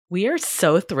We are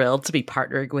so thrilled to be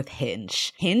partnering with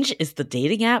Hinge. Hinge is the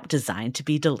dating app designed to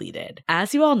be deleted.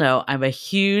 As you all know, I'm a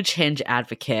huge Hinge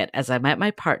advocate as I met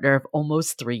my partner of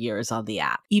almost 3 years on the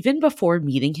app. Even before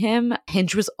meeting him,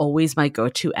 Hinge was always my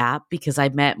go-to app because I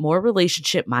met more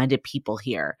relationship-minded people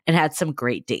here and had some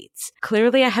great dates.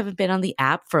 Clearly, I haven't been on the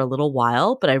app for a little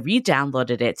while, but I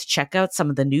re-downloaded it to check out some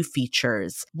of the new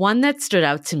features. One that stood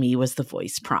out to me was the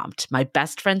voice prompt, my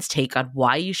best friend's take on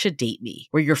why you should date me,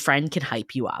 where your friend can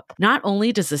hype you up. Not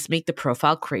only does this make the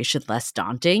profile creation less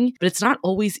daunting, but it's not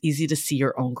always easy to see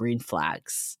your own green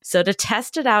flags. So to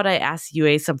test it out, I asked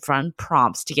Yue some fun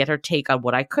prompts to get her take on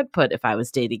what I could put if I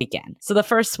was dating again. So the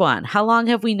first one, how long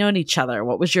have we known each other?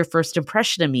 What was your first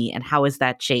impression of me and how has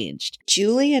that changed?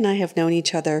 Julie and I have known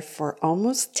each other for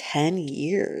almost 10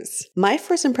 years. My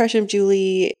first impression of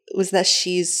Julie was that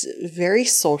she's very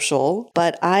social,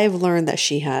 but I've learned that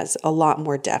she has a lot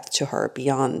more depth to her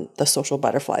beyond the social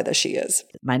butterfly that she is.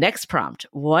 My next prompt,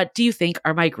 what do you think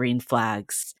are my green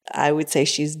flags? I would say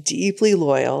she's deeply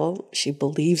loyal. She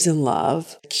believes in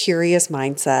love, curious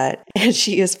mindset, and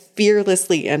she is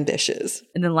fearlessly ambitious.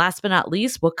 And then last but not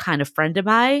least, what kind of friend am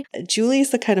I? Julie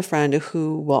is the kind of friend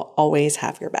who will always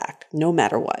have your back, no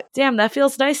matter what. Damn, that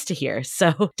feels nice to hear.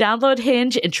 So download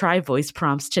Hinge and try voice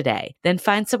prompts today. Then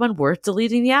find someone worth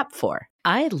deleting the app for.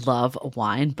 I love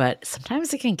wine, but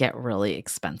sometimes it can get really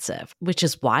expensive, which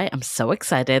is why I'm so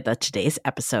excited that today's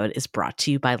episode is brought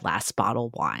to you by Last Bottle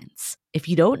Wines. If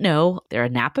you don't know, they're a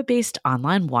Napa-based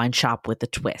online wine shop with a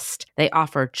twist. They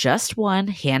offer just one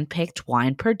hand-picked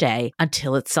wine per day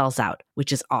until it sells out,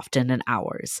 which is often in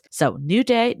hours. So new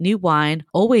day, new wine,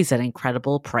 always at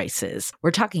incredible prices.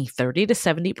 We're talking 30 to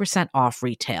 70% off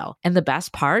retail. And the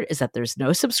best part is that there's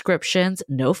no subscriptions,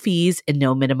 no fees, and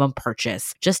no minimum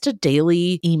purchase. Just a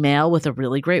daily email with a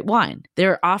really great wine.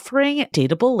 They're offering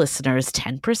Dateable listeners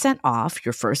 10% off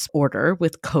your first order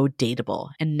with code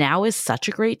Dateable. And now is such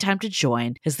a great time to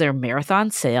join as their marathon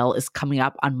sale is coming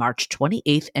up on March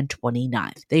 28th and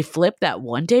 29th. They flip that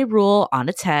one-day rule on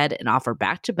its head and offer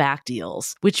back-to-back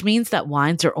deals, which means that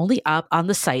wines are only up on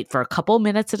the site for a couple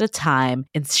minutes at a time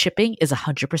and shipping is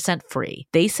 100% free.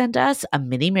 They sent us a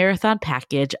mini marathon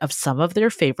package of some of their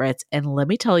favorites, and let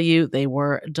me tell you, they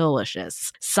were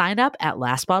delicious. Sign up at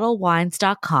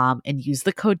lastbottlewines.com and use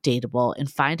the code Dateable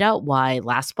and find out why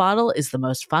Last Bottle is the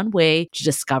most fun way to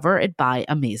discover and buy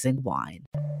amazing wine.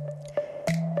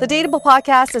 The Dateable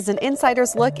podcast is an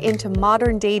insider's look into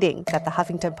modern dating that the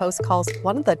Huffington Post calls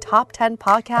one of the top 10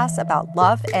 podcasts about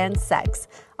love and sex.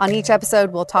 On each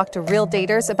episode, we'll talk to real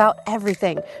daters about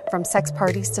everything from sex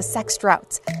parties to sex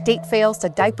droughts, date fails to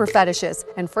diaper fetishes,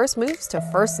 and first moves to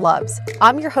first loves.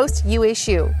 I'm your host, Yue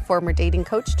Xu, former dating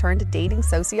coach turned dating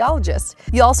sociologist.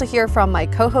 You'll also hear from my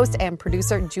co-host and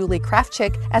producer, Julie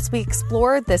Krafchick, as we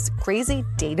explore this crazy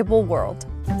dateable world.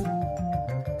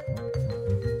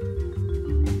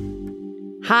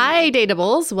 Hi,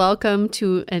 Dateables. Welcome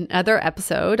to another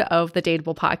episode of the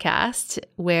Dateable podcast,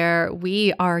 where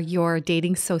we are your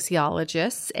dating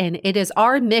sociologists, and it is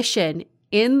our mission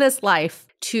in this life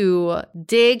to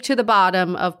dig to the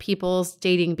bottom of people's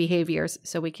dating behaviors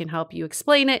so we can help you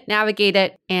explain it, navigate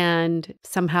it, and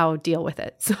somehow deal with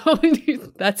it. So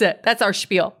that's it. That's our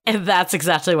spiel. And that's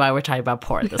exactly why we're talking about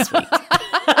porn this week.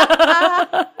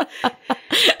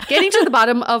 Getting to the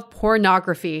bottom of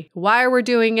pornography, why we're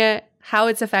doing it, how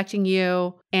it's affecting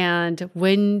you, and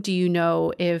when do you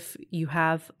know if you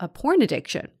have a porn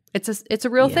addiction? It's a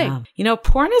real thing. You know,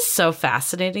 porn is so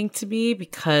fascinating to me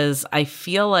because I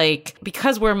feel like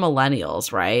because we're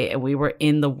millennials, right? And we were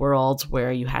in the world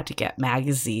where you had to get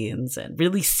magazines and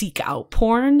really seek out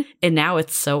porn. And now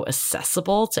it's so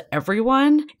accessible to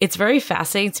everyone. It's very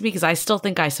fascinating to me because I still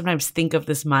think I sometimes think of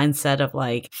this mindset of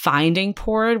like finding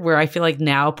porn where I feel like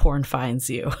now porn finds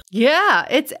you. Yeah,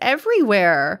 it's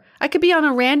everywhere. I could be on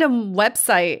a random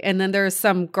website and then there's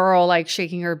some girl like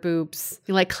shaking her boobs.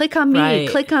 You're like, click on me, right.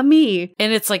 Click on me.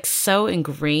 And it's like so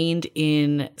ingrained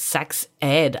in sex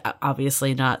ed,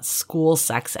 obviously not school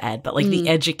sex ed, but like the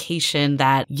education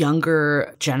that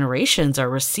younger generations are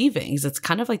receiving. It's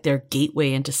kind of like their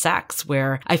gateway into sex,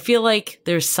 where I feel like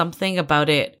there's something about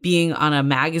it being on a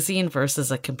magazine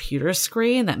versus a computer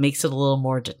screen that makes it a little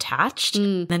more detached.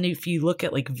 Then if you look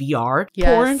at like VR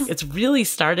porn, it's really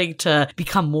starting to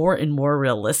become more and more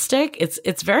realistic.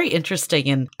 It's very interesting.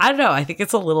 And I don't know, I think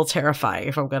it's a little terrifying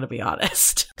if I'm going to be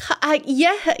honest.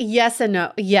 Yes and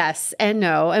no. Yes and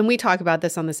no. And we talk about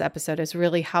this on this episode, is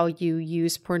really how you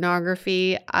use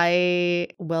pornography. I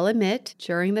will admit,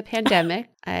 during the pandemic,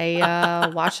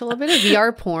 I watched a little bit of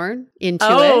VR porn into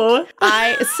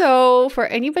it. So for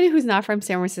anybody who's not from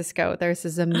San Francisco, there's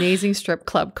this amazing strip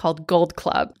club called Gold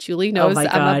Club. Julie knows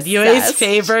I'm obsessed. Yue's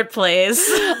favorite place.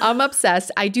 I'm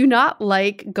obsessed. I do not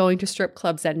like going to strip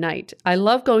clubs at night. I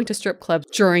love going to strip clubs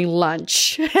during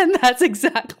lunch. And that's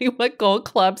exactly what Gold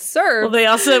Club serves. Well, they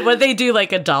also, what they do,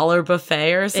 like $1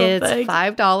 buffet or something? It's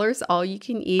 $5, all you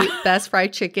can eat, best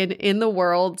fried chicken in the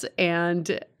world.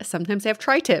 And sometimes they have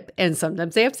tri-tip and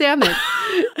sometimes they have salmon.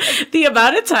 The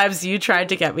amount of times you tried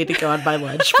to get me to go on my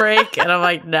lunch break, and I'm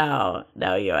like, no,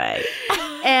 Yue.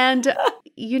 And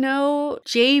you know,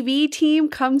 JV team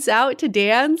comes out to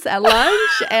dance at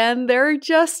lunch and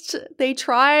they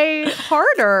try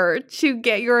harder to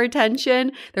get your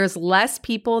attention. There's less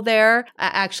people there.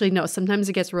 Actually, no, sometimes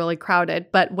it gets really crowded.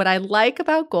 But what I like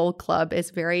about Gold Club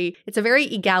is it's a very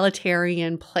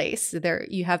egalitarian place. There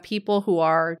you have people who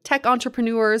are tech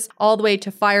entrepreneurs all the way to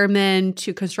firemen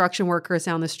to construction workers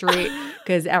down the street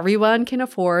because everyone can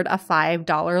afford a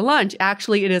 $5 lunch.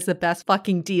 Actually, it is the best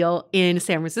fucking deal in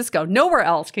San Francisco. Nowhere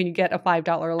else can you get a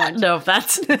 $5 lunch. No,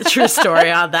 that's the true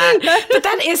story on that. But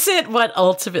that isn't what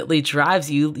ultimately drives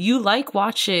you. You like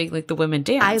watching like the women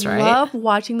dance, right? I love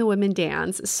watching the women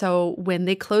dance. So when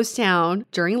they closed down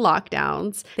during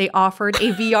lockdowns, they offered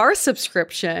a VR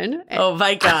subscription. Oh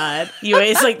my God.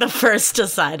 Yue's like the first to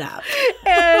sign up.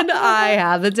 And I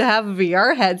happened to have a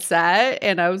VR headset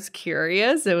and I was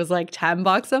curious. It was like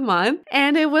 $10 a month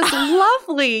and it was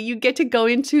lovely. You get to go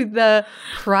into the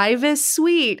private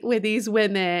suite with these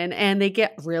women and they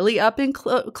get really up and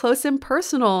close and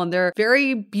personal and they're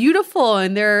very beautiful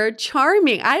and they're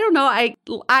charming. I don't know.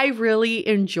 I really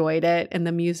enjoyed it and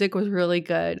the music was really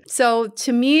good. So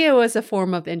to me, it was a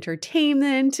form of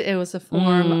entertainment. It was a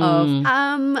form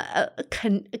of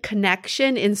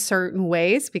connection in certain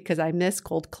ways because I miss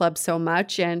Gold Club so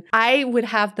much and I would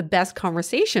have the best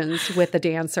conversations with the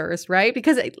dancers, right?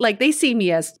 Because like they see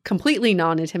me as completely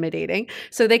non-intimidating.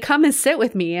 So they come and sit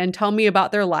with me and tell me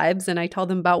about their lives and I tell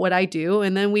them about what I do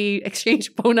and then we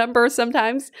exchange phone numbers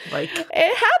sometimes. Like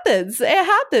it happens,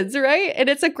 right? And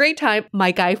it's a great time.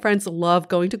 My guy friends love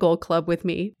going to Gold Club with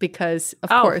me because of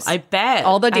course I bet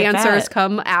all the dancers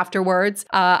come afterwards.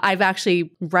 I've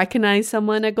actually recognized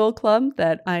someone at Gold Club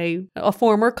a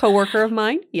former coworker of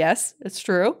mine. Yes, it's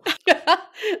true.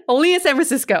 Only in San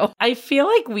Francisco. I feel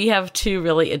like we have two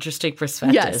really interesting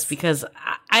perspectives because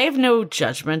I have no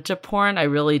judgment to porn. I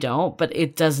really don't, but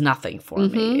it does nothing for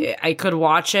me. I could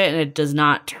watch it and it does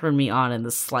not turn me on in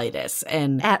the slightest.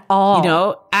 And at all. You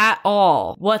know, at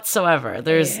all whatsoever.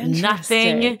 There's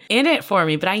nothing in it for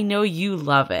me, but I know you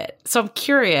love it. So I'm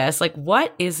curious, like,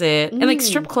 what is it? And like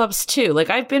strip clubs too. Like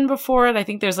I've been before and I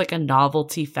think there's like a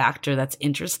novelty factor that's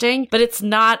interesting, but it's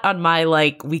not on my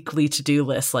like weekly to-do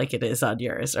list like it is on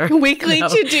yours. Or weekly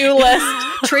to-do list.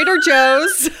 Trader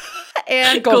Joe's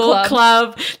and Gold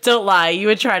Club. Don't lie. You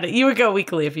would go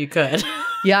weekly if you could.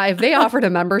 Yeah, if they offered a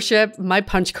membership, my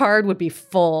punch card would be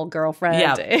full, girlfriend.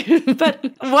 Yeah.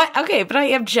 But I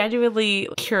am genuinely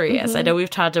curious. I know we've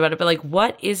talked about it, but like,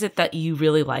 what is it that you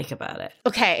really like about it?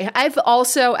 Okay, I've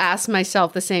also asked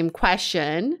myself the same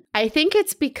question. I think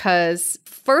it's because,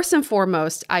 first and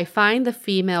foremost, I find the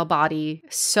female body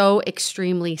so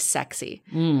extremely sexy.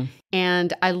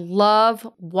 And I love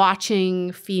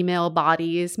watching female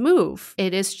bodies move.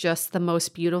 It is just the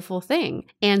most beautiful thing.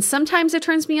 And sometimes it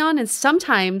turns me on, and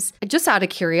sometimes, just out of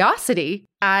curiosity,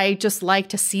 I just like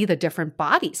to see the different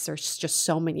bodies. There's just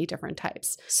so many different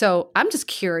types. So I'm just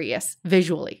curious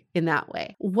visually in that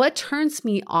way. What turns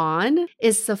me on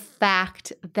is the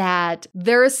fact that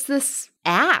there's this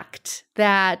act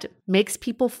that makes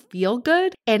people feel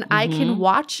good, and I can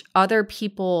watch other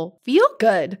people feel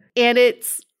good. And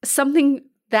it's something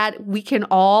that we can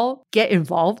all get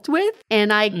involved with.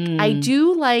 And I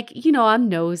do like, you know, I'm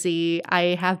nosy.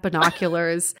 I have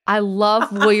binoculars. I love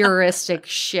voyeuristic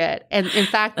shit. And in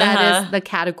fact, that is the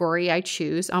category I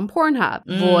choose on Pornhub,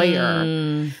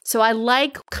 voyeur. So I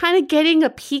like kind of getting a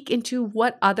peek into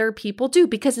what other people do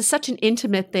because it's such an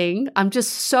intimate thing. I'm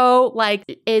just so like,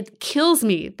 it kills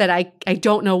me that I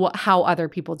don't know how other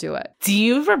people do it. Do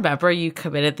you remember you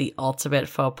committed the ultimate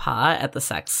faux pas at the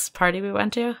sex party we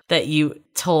went to? That you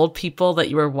told people that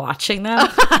you were watching them?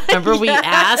 Remember we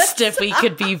asked if we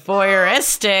could be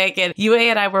voyeuristic and Yue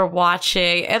and I were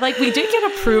watching and like we did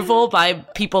get approval by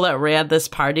people that ran this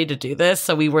party to do this,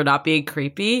 so we were not being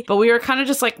creepy, but we were kind of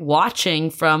just like watching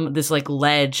from this like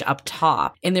ledge up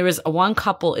top. And there was one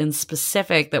couple in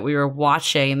specific that we were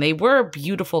watching and they were a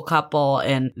beautiful couple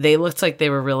and they looked like they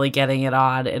were really getting it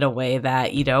on in a way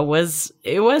that, you know,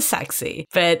 it was sexy.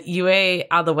 But Yue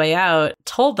on the way out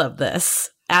told them this.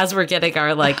 as we're getting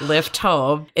our like lift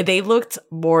home, they looked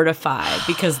mortified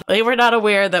because they were not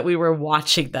aware that we were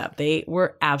watching them. They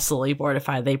were absolutely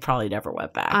mortified. They probably never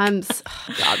went back.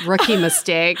 God, rookie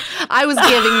mistake. I was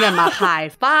giving them a high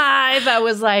five. I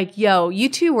was like, yo, you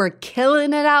two were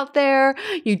killing it out there.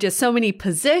 You did so many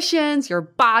positions. Your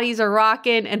bodies are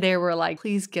rocking. And they were like,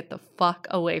 please get the fuck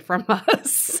away from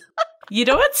us. You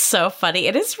know what's so funny?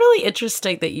 It is really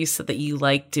interesting that you said that you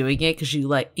like doing it because you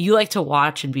like to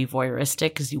watch and be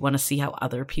voyeuristic because you want to see how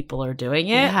other people are doing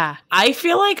it. Yeah. I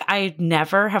feel like I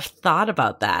never have thought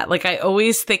about that. Like I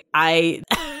always think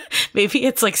maybe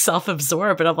it's like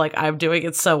self-absorbed, but I'm like, I'm doing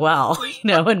it so well,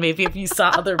 and maybe if you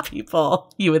saw other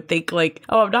people, you would think like,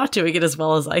 oh, I'm not doing it as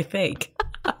well as I think.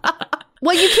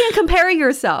 Well, you can't compare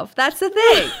yourself. That's the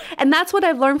thing. And that's what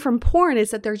I've learned from porn is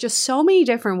that there's just so many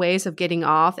different ways of getting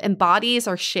off, and bodies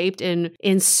are shaped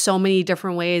in so many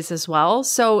different ways as well.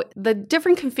 So the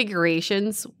different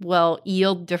configurations will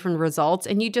yield different results,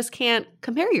 and you just can't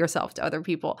compare yourself to other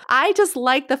people. I just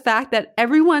like the fact that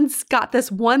everyone's got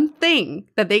this one thing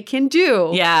that they can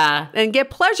do. Yeah. And get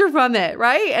pleasure from it,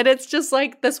 right? And it's just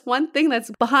like this one thing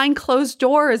that's behind closed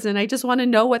doors, and I just want to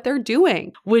know what they're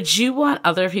doing. Would you want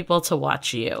other people to watch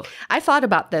you? I thought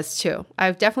about this too.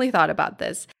 I've definitely thought about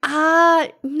this.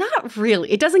 Not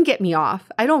really. It doesn't get me off.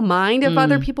 I don't mind if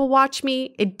other people watch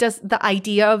me. The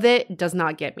idea of it does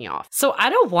not get me off. So I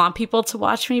don't want people to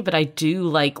watch me, but I do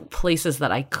like places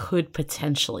that I could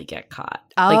potentially get caught.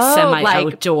 Like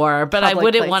semi-outdoor, but I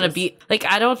wouldn't want to be like,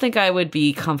 I don't think I would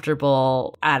be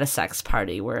comfortable at a sex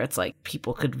party where it's like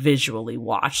people could visually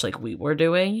watch like we were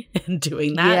doing and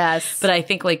doing that. Yes. But I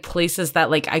think like places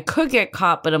that like I could get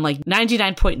caught, but I'm like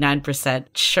 99.9%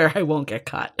 sure I won't get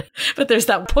caught. But there's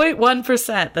that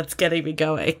 0.1% that's getting me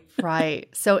going. Right.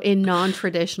 So in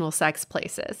non-traditional sex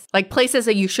places, like places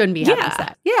that you shouldn't be having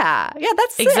sex. Yeah. Yeah.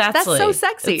 That's exactly. That's so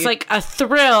sexy. It's like a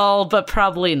thrill, but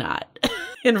probably not.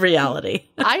 In reality.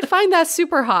 I find that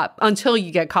super hot until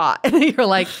you get caught. And you're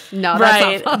like, no, that's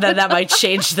right. not fun. Then that might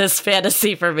change this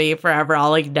fantasy for me forever.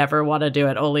 I'll like never want to do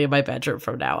it, only in my bedroom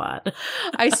from now on.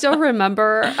 I still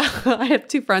remember I had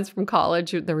two friends from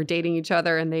college that were dating each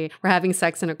other, and they were having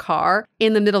sex in a car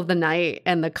in the middle of the night,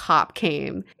 and the cop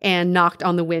came and knocked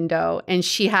on the window, and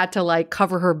she had to like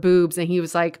cover her boobs, and he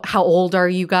was like, how old are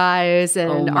you guys?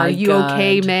 And are you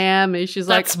okay, ma'am? And she's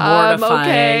That's like, I'm mortifying.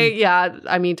 okay. Yeah.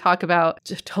 I mean, talk about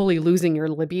just totally losing your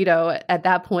libido at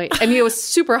that point. I mean, it was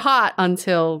super hot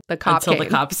until the cops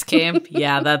came.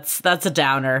 Yeah, that's a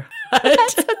downer.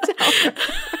 That's a downer.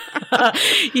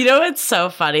 You know what's so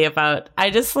funny about, I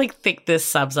just like think this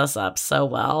sums us up so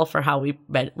well for how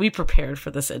we prepared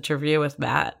for this interview with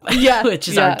Matt, which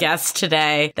is our guest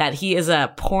today, that he is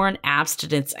a porn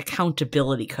abstinence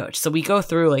accountability coach. So we go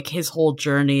through like his whole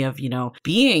journey of,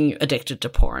 being addicted to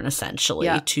porn essentially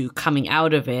to coming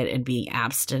out of it and being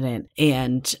abstinent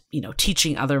and,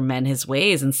 teaching other men his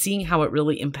ways and seeing how it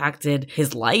really impacted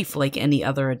his life like any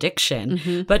other addiction.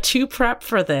 Mm-hmm. But to prep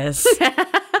for this,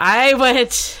 I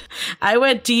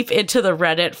went deep into the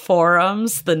Reddit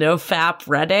forums, the NoFap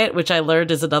Reddit, which I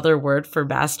learned is another word for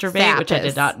masturbate, which I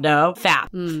did not know.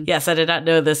 Fap. Yes, I did not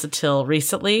know this until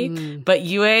recently. But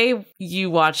you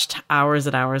watched hours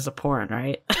and hours of porn,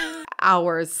 right?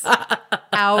 Hours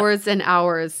and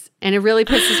hours. And it really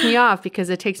pisses me off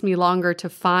because it takes me longer to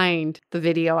find the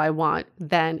video I want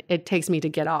than it takes me to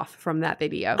get off from that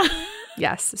video.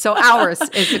 Yes. So hours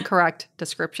is the correct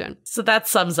description. So that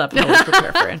sums up how we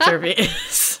prepare for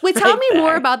interviews. Wait, tell me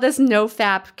more about this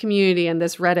NoFap community and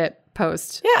this Reddit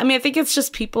post. Yeah, I mean, I think it's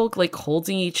just people like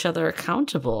holding each other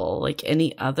accountable, like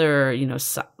any other,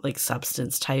 like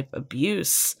substance type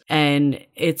abuse. And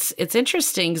it's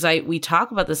interesting because we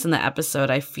talk about this in the episode.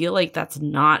 I feel like that's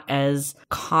not as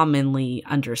commonly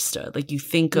understood. Like you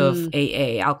think of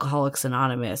AA, Alcoholics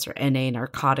Anonymous, or NA,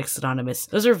 Narcotics Anonymous.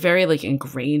 Those are very like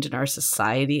ingrained in our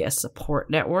society as support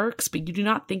networks, but you do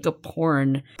not think of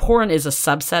porn. Porn is a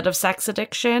subset of sex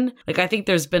addiction. Like I think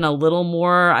there's been a little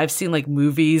more, I've seen like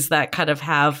movies that kind of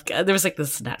there was like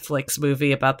this Netflix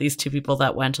movie about these two people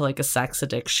that went to like a sex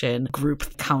addiction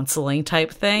group counseling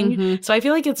type thing. Mm-hmm. So I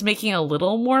feel like it's making a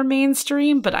little more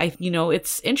mainstream, but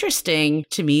it's interesting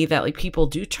to me that like people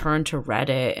do turn to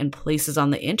Reddit and places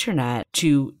on the internet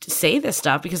to say this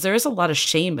stuff because there is a lot of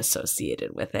shame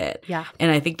associated with it. Yeah.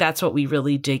 And I think that's what we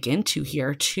really dig into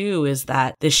here too, is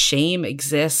that the shame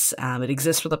exists. It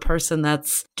exists for the person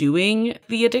that's doing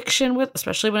the addiction with,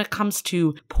 especially when it comes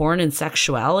to porn and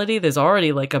sexuality. infidelity, there's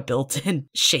already like a built-in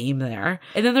shame there.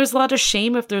 And then there's a lot of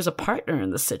shame if there's a partner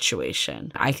in the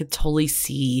situation. I could totally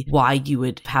see why you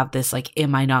would have this like,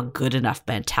 am I not good enough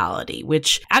mentality,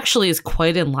 which actually is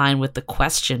quite in line with the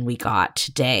question we got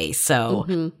today.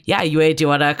 So yeah, Yue, do you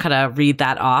want to kind of read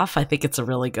that off? I think it's a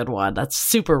really good one. That's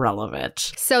super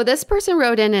relevant. So this person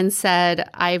wrote in and said,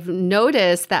 I've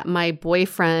noticed that my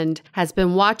boyfriend has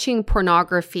been watching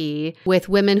pornography with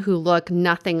women who look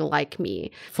nothing like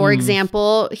me. For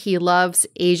example, he loves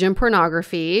Asian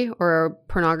pornography or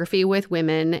pornography with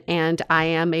women, and I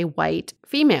am a white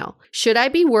female. Should I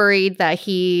be worried that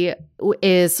he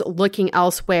is looking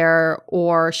elsewhere,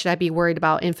 or should I be worried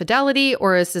about infidelity,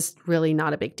 or is this really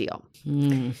not a big deal?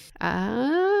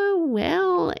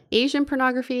 Well, Asian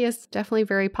pornography is definitely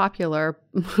very popular.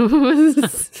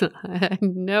 I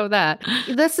know that.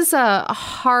 This is a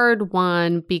hard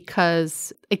one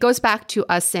because it goes back to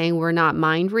us saying we're not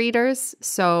mind readers.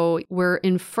 So we're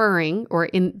inferring, or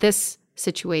in this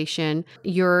situation,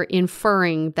 you're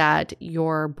inferring that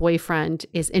your boyfriend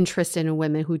is interested in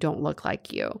women who don't look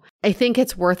like you. I think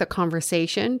it's worth a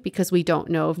conversation because we don't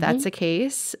know if that's the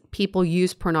case. People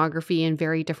use pornography in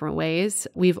very different ways.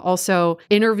 We've also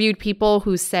interviewed people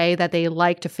who say that they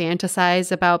like to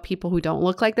fantasize about people who don't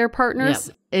look like their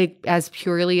partners. As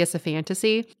purely as a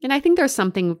fantasy. And I think there's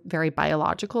something very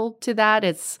biological to that.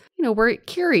 It's, we're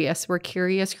curious. We're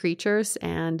curious creatures,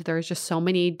 and there's just so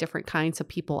many different kinds of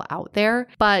people out there.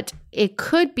 But it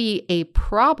could be a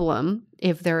problem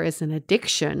if there is an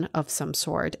addiction of some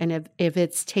sort, and if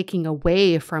it's taking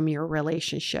away from your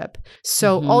relationship.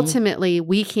 So ultimately,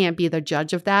 we can't be the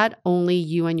judge of that. Only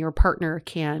you and your partner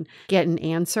can get an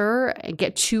answer,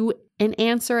 get to an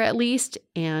answer at least.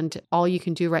 And all you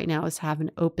can do right now is have an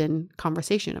open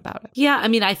conversation about it. Yeah, I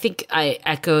mean, I think I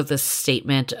echo the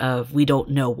statement of we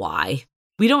don't know why.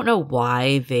 We don't know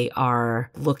why they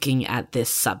are looking at this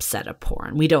subset of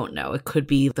porn. We don't know. It could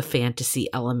be the fantasy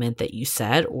element that you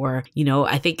said, or,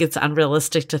 I think it's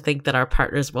unrealistic to think that our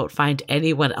partners won't find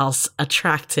anyone else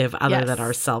attractive other than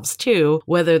ourselves too.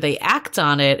 Whether they act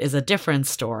on it is a different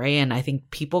story. And I think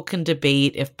people can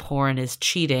debate if porn is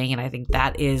cheating. And I think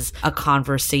that is a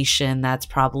conversation that's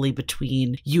probably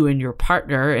between you and your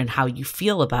partner and how you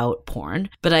feel about porn.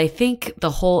 But I think the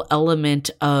whole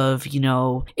element of,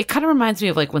 it kind of reminds me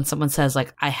of like when someone says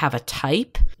like, I have a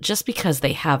type. Just because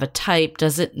they have a type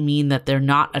doesn't mean that they're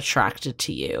not attracted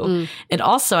to you. And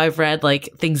also I've read like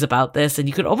things about this, and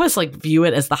you could almost like view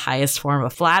it as the highest form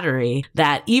of flattery,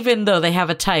 that even though they have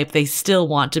a type, they still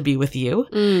want to be with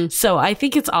you. So I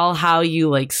think it's all how you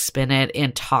like spin it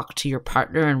and talk to your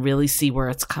partner and really see where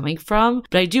it's coming from.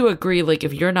 But I do agree, like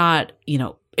if you're not,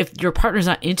 if your partner's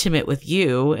not intimate with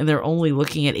you and they're only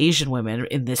looking at Asian women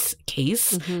in this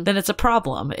case, then it's a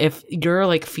problem. If you're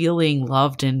like feeling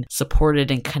loved and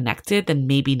supported and connected, then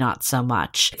maybe not so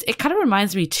much. It kind of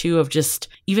reminds me too of just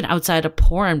even outside of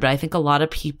porn, but I think a lot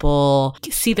of people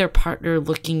see their partner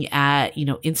looking at,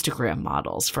 Instagram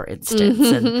models, for instance,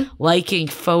 and liking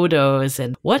photos,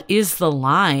 and what is the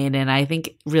line? And I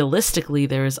think realistically,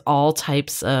 there's all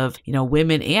types of,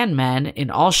 women and men in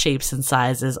all shapes and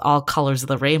sizes, all colors of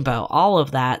the rainbow, all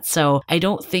of that. So I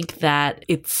don't think that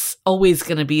it's always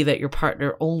going to be that your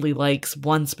partner only likes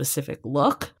one specific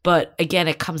look. But again,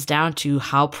 it comes down to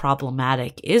how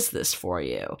problematic is this for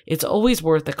you? It's always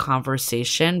worth a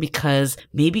conversation, because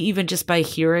maybe even just by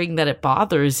hearing that it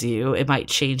bothers you, it might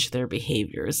change their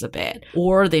behaviors a bit.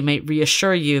 Or they might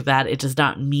reassure you that it does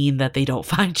not mean that they don't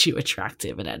find you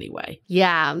attractive in any way.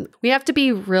 Yeah, we have to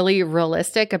be really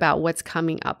realistic about what's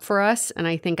coming up for us. And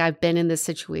I think I've been in this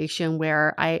situation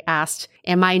where I asked,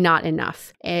 am I not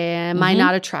enough? Am I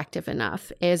not attractive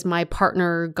enough? Is my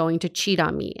partner going to cheat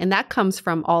on me? And that comes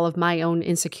from all of my own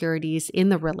insecurities in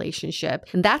the relationship.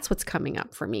 And that's what's coming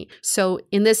up for me. So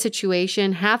in this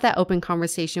situation, have that open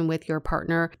conversation with your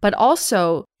partner, but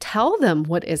also tell them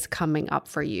what is coming up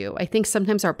for you. I think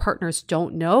sometimes our partners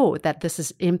don't know that this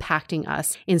is impacting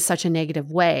us in such a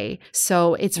negative way.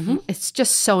 So it's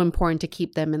just so important to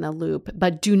keep them in the loop,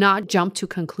 but do not jump to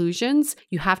conclusions.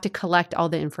 You have to collect all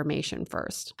the information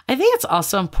first. I think it's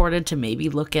also important to maybe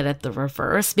look at it the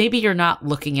reverse. Maybe you're not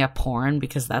looking at porn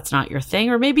because that's not your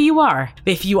thing, or maybe you are.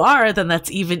 If you are, then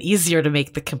that's even easier to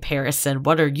make the comparison.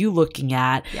 What are you looking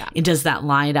at? Yeah. And does that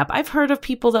line up? I've heard of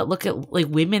people that look at, like,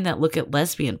 women that look at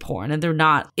lesbian porn, and they're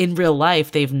not in real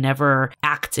life. They've never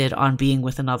acted on being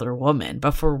with another woman,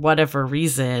 but for whatever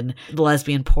reason, the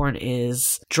lesbian porn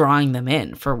is drawing them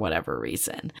in for whatever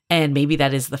reason. And maybe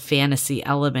that is the fantasy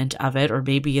element of it, or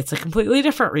maybe it's a completely completely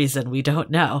different reason. We don't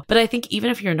know. But I think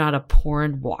even if you're not a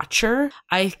porn watcher,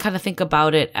 I kind of think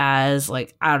about it as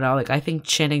like, I don't know, like I think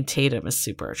Channing Tatum is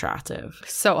super attractive.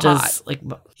 So hot. Like,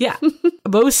 yeah.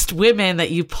 Most women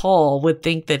that you poll would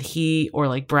think that he or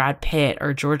like Brad Pitt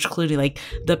or George Clooney, like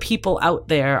the people out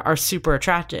there are super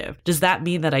attractive. Does that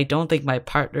mean that I don't think my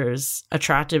partner's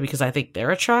attractive because I think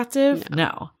they're attractive?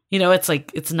 No. You know, it's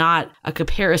like, it's not a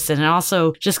comparison. And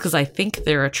also, just because I think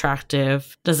they're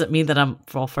attractive doesn't mean that I'm,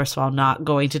 well, first of all, not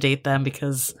going to date them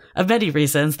because of many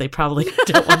reasons. They probably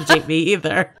don't want to date me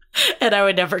either. And I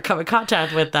would never come in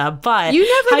contact with them. But you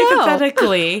never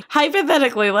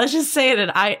hypothetically, let's just say it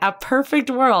in a perfect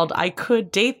world, I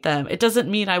could date them. It doesn't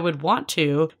mean I would want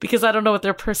to because I don't know what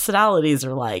their personalities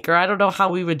are like, or I don't know how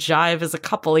we would jive as a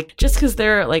couple. Like, just because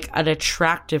they're like an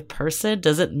attractive person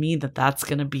doesn't mean that that's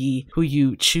going to be who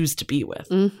you choose to be with.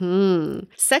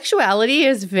 Sexuality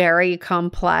is very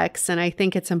complex, and I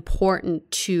think it's important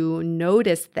to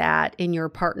notice that in your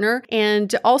partner,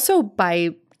 and also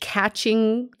by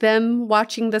catching them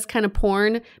watching this kind of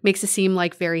porn makes it seem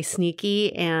like very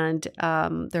sneaky, and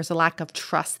there's a lack of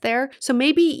trust there. So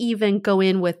maybe even go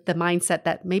in with the mindset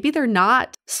that maybe they're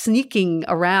not sneaking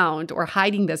around or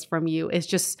hiding this from you. It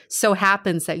just so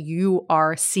happens that you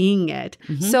are seeing it.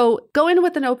 So go in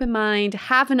with an open mind,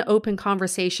 have an open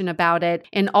conversation about it,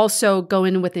 and also go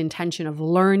in with the intention of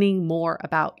learning more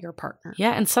about your partner.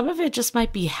 Yeah, and some of it just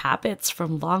might be habits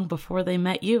from long before they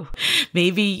met you.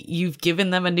 Maybe you've given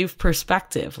them a new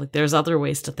perspective. Like, there's other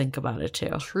ways to think about it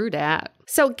too. True that.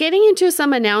 So getting into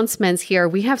some announcements here,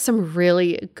 we have some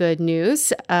really good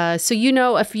news. So, you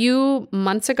know, a few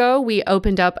months ago, we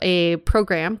opened up a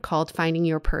program called Finding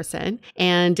Your Person,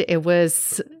 and it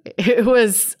was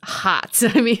hot.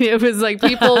 I mean, it was like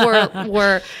people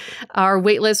were our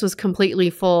wait list was completely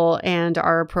full and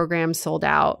our program sold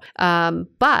out.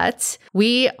 But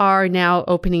we are now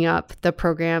opening up the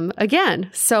program again.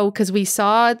 So, because we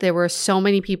saw there were so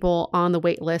many people on the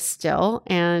wait list still,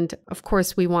 and of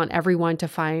course, we want everyone to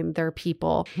find their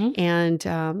people. And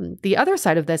the other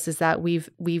side of this is that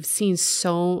we've seen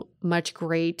so much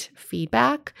great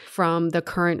feedback from the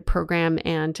current program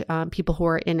and people who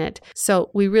are in it.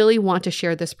 So we really want to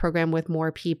share this program with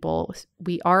more people.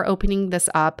 We are opening this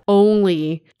up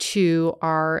only to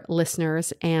our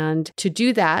listeners. And to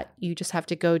do that, you just have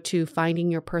to go to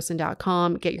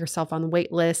findingyourperson.com, get yourself on the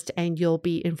wait list, and you'll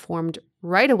be informed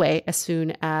right away as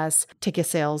soon as ticket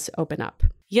sales open up.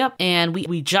 Yep. And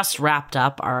we just wrapped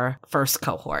up our first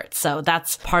cohort. So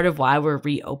that's part of why we're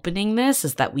reopening this,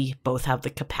 is that we both have the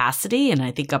capacity. And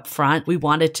I think up front, we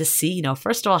wanted to see, you know,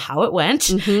 first of all, how it went,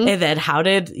 and then how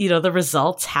did, you know, the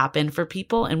results happen for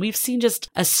people. And we've seen just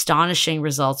astonishing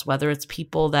results, whether it's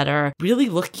people that are really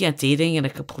looking at dating in a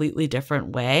completely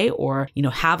different way, or, you know,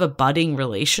 have a budding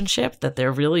relationship that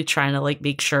they're really trying to like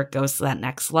make sure it goes to that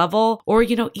next level, or,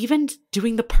 you know, even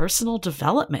doing the personal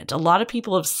development. A lot of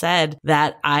people have said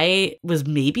that I was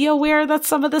maybe aware that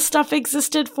some of this stuff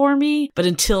existed for me, but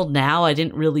until now, I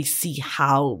didn't really see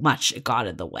how much it got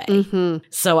in the way.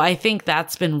 So I think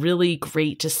that's been really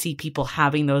great to see people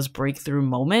having those breakthrough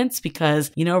moments, because,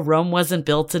 you know, Rome wasn't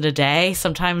built in a day.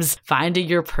 Sometimes finding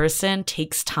your person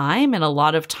takes time, and a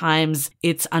lot of times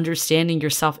it's understanding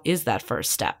yourself is that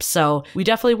first step. So we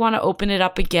definitely want to open it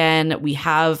up again. We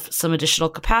have some additional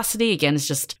capacity. Again, it's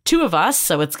just 2 of us,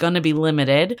 so it's going to be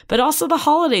limited, but also the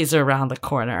holidays are around the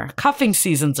corner. Cuffing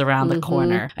season's around the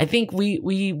corner. I think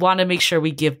we want to make sure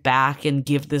we give back and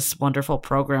give this wonderful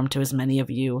program to as many of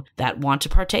you that want to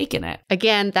partake in it.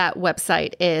 Again, that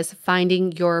website is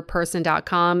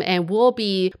findingyourperson.com, and we'll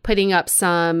be putting up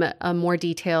some more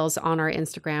details on our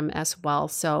Instagram as well.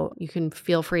 So you can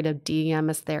feel free to DM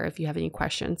us there if you have any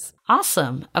questions.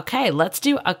 Awesome. Okay, let's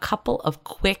do a couple of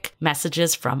quick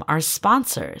messages from our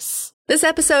sponsors. This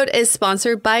episode is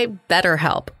sponsored by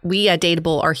BetterHelp. We at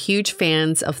Dateable are huge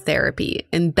fans of therapy,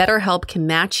 and BetterHelp can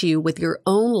match you with your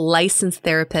own licensed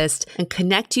therapist and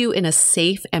connect you in a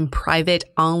safe and private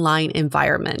online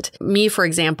environment. Me, for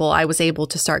example, I was able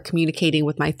to start communicating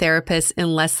with my therapist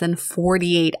in less than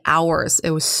 48 hours.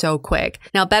 It was so quick.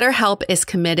 Now, BetterHelp is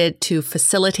committed to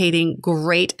facilitating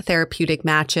great therapeutic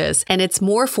matches, and it's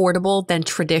more affordable than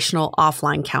traditional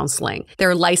offline counseling.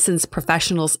 Their licensed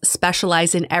professionals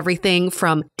specialize in everything suffering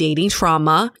from dating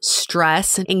trauma,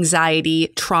 stress,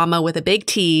 anxiety, trauma with a big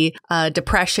T,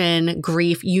 depression,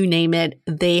 grief, you name it,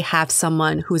 they have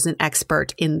someone who's an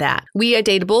expert in that. We at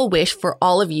Dateable wish for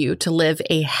all of you to live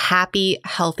a happy,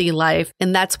 healthy life.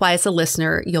 And that's why as a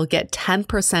listener, you'll get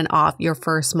 10% off your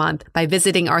first month by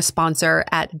visiting our sponsor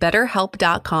at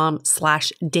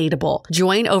betterhelp.com/dateable.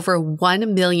 Join over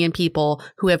 1 million people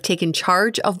who have taken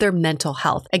charge of their mental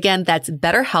health. Again, that's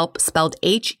BetterHelp, spelled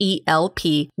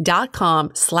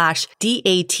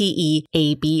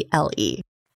HELP.com/DATEABLE.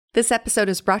 This episode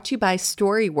is brought to you by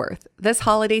Storyworth. This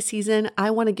holiday season,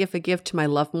 I want to give a gift to my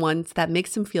loved ones that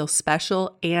makes them feel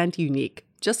special and unique,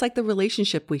 just like the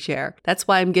relationship we share. That's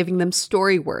why I'm giving them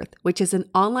Storyworth, which is an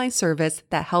online service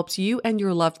that helps you and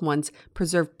your loved ones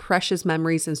preserve precious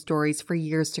memories and stories for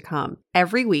years to come.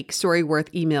 Every week, Storyworth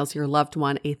emails your loved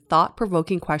one a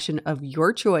thought-provoking question of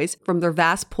your choice from their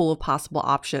vast pool of possible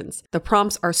options. The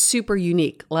prompts are super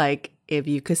unique, like, if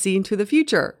you could see into the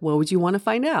future, what would you want to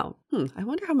find out? I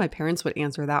wonder how my parents would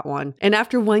answer that one. And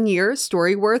after 1 year,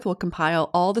 Storyworth will compile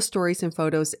all the stories and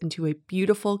photos into a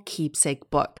beautiful keepsake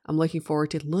book. I'm looking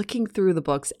forward to looking through the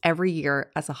books every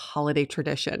year as a holiday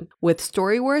tradition. With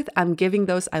Storyworth, I'm giving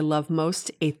those I love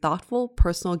most a thoughtful,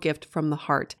 personal gift from the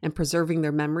heart and preserving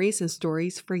their memories and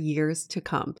stories for years to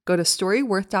come. Go to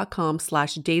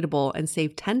storyworth.com/dateable and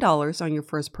save $10 on your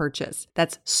first purchase.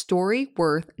 That's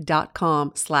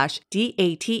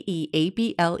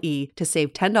storyworth.com/DATEABLE to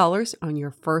save $10 on your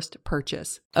first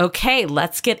purchase. Okay,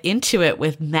 let's get into it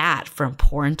with Matt from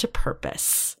Porn to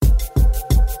Purpose.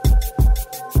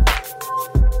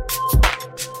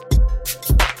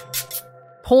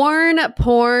 Porn.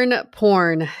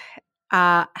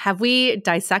 Have we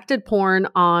dissected porn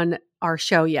on our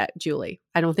show yet, Julie?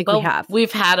 I don't think we have.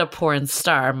 We've had a porn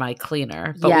star, my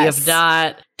cleaner, but we have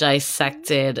not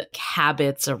dissected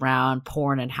habits around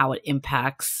porn and how it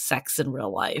impacts sex in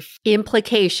real life.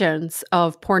 Implications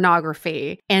of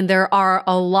pornography. And there are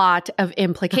a lot of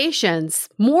implications,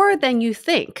 more than you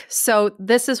think. So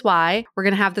this is why we're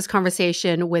going to have this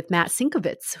conversation with Matt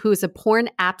Sinkovitz, who is a porn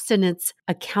abstinence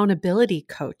accountability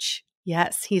coach.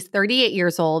 Yes, he's 38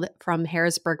 years old from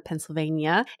Harrisburg,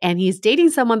 Pennsylvania, and he's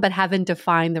dating someone but haven't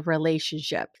defined the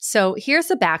relationship. So here's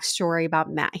the backstory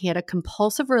about Matt. He had a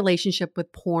compulsive relationship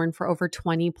with porn for over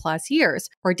 20 plus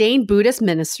years, ordained Buddhist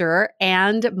minister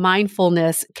and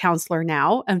mindfulness counselor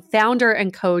now, and founder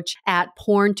and coach at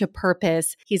Porn to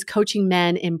Purpose. He's coaching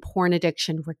men in porn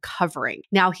addiction recovery.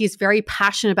 Now, he's very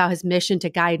passionate about his mission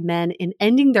to guide men in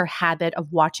ending their habit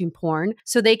of watching porn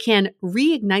so they can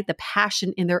reignite the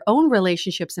passion in their own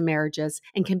relationships and marriages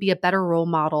and can be a better role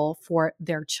model for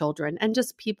their children and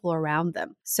just people around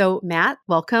them. So Matt,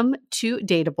 welcome to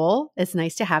Dateable. It's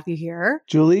nice to have you here.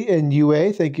 Julie and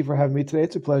UA, thank you for having me today.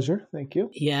 It's a pleasure. Thank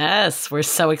you. Yes, we're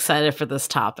so excited for this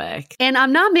topic. And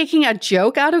I'm not making a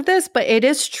joke out of this, but it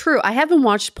is true. I haven't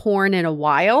watched porn in a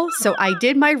while, so I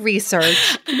did my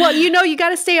research. Well, you got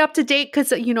to stay up to date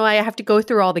because, I have to go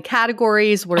through all the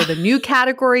categories. What are the new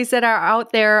categories that are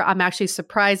out there? I'm actually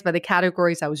surprised by the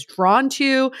categories I was drawn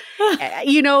to.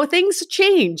 Things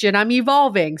change and I'm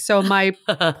evolving. So my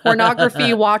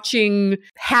pornography watching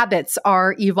habits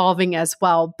are evolving as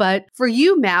well. But for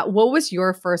you, Matt, what was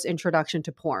your first introduction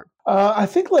to porn? I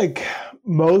think like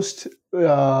most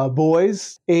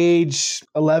boys, age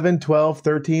 11, 12,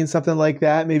 13, something like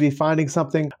that, maybe finding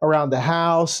something around the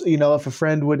house, if a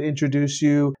friend would introduce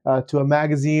you to a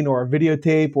magazine or a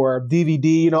videotape or a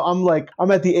DVD,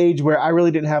 I'm at the age where I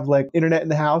really didn't have like internet in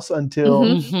the house until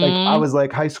like I was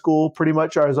like high school pretty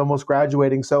much, or I was almost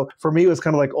graduating. So for me, it was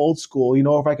kind of like old school,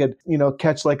 if I could,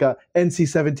 catch like a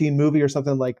NC-17 movie or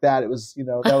something like that, it was,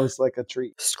 that was like a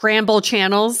treat. Scramble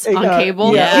channels on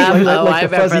cable. Yeah. Like I the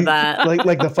remember fuzzy, that.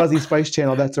 like the Fuzzy Spice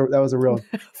channel. That was a real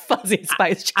Fuzzy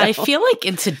Spice channel. I feel like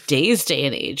in today's day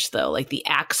and age, though, like the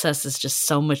access is just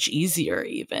so much easier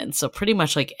even. So pretty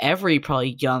much like every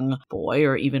probably young boy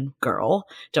or even girl,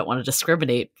 don't want to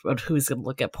discriminate on who's going to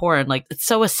look at porn. Like it's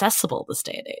so accessible this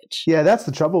day and age. Yeah, that's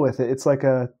the trouble with it. It's like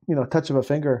a, touch of a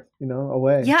finger,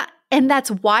 away. Yeah. And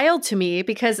that's wild to me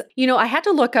because, I had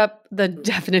to look up the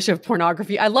definition of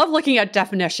pornography. I love looking at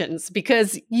definitions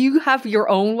because you have your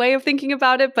own way of thinking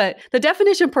about it. But the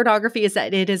definition of pornography is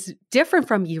that it is different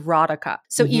from erotica.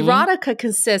 So erotica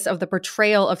consists of the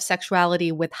portrayal of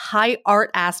sexuality with high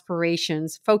art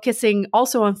aspirations, focusing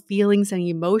also on feelings and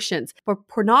emotions. But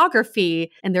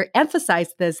pornography, and they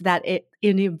emphasize this, that it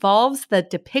it involves the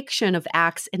depiction of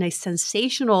acts in a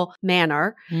sensational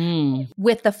manner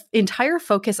with the entire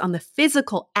focus on the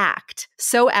physical act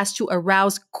so as to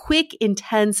arouse quick,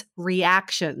 intense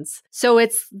reactions. So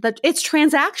it's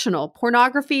transactional.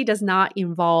 Pornography does not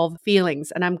involve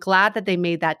feelings. And I'm glad that they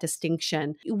made that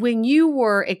distinction. When you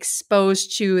were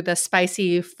exposed to the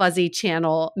spicy, fuzzy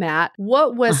channel, Matt,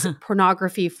 what was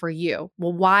pornography for you?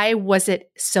 Well, why was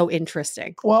it so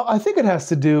interesting? Well, I think it has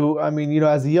to do, I mean,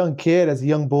 as a young kid, as a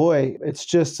young boy, it's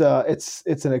just,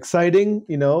 it's an exciting,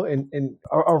 and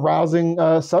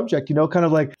arousing subject, kind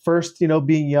of like first,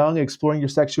 being young, exploring your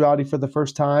sexuality for the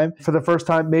first time. For the first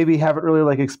time, maybe haven't really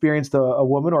like experienced a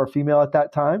woman or a female at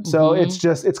that time. So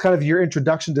it's kind of your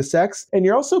introduction to sex. And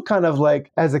you're also kind of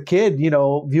like, as a kid,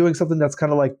 viewing something that's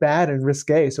kind of like bad and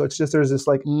risque. So it's just, there's this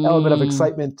like element of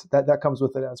excitement that comes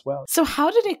with it as well. So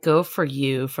how did it go for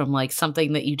you from like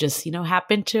something that you just,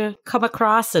 happened to come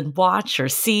across and watch or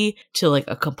see to like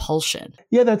a compulsion?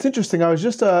 Yeah, that's interesting. I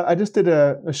just did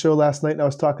a show last night and I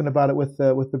was talking about it with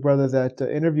the brother that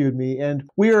interviewed me, and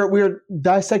we were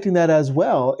dissecting that as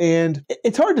well. And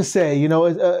it's hard to say,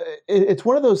 it's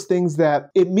one of those things that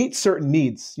it meets certain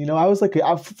needs. I was like,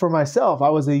 for myself, I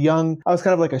was kind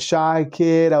of like a shy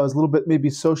kid. I was a little bit maybe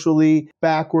socially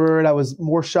backward. I was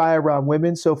more shy around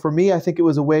women. So for me, I think it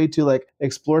was a way to like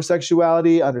explore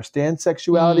sexuality, understand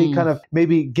sexuality, kind of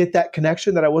maybe get that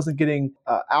connection that I wasn't getting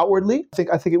outwardly.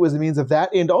 I think it was a means of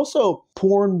that. And also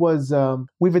porn was,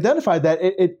 we've identified that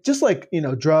it just like,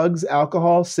 drugs,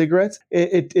 alcohol, cigarettes,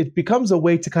 it becomes a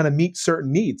way to kind of meet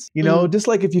certain needs. Just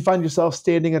like if you find yourself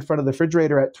standing in front of the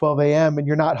refrigerator at 12 a.m. and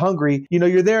you're not hungry,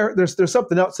 you're there's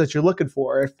something else that you're looking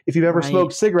for. If you've ever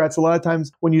smoked cigarettes, a lot of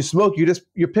times when you smoke,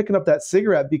 you're picking up that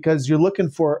cigarette because you're looking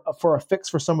for a fix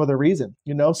for some other reason,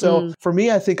 So for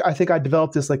me, I think I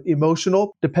developed this like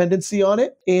emotional dependency on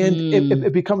it, and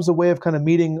it becomes a way of kind of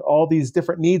meeting all these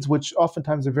different needs, which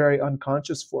oftentimes are very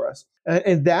unconscious for us.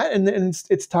 And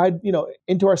it's tied,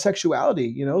 into our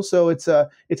sexuality, so it's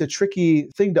a tricky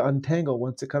thing to untangle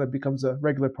once it kind of becomes a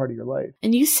regular part of your life.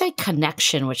 And you say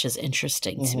connection, which is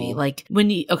interesting to me. Like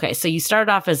so you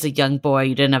started off as a young boy,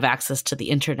 you didn't have access to the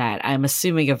internet. I'm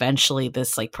assuming eventually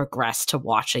this like progressed to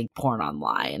watching porn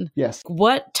online. Yes.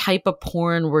 What type of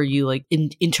porn were you like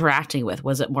interacting with?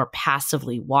 Was it more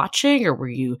passively watching, or were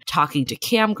you talking to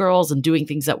cam girls and doing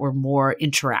things that were more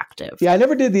interactive? Yeah, I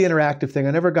never did the interactive thing.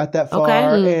 I never got that far.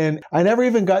 And I never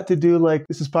even got to do like,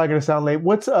 this is probably going to sound late.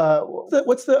 What's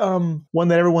the one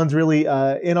that everyone's really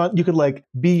in on? You could like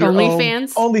be your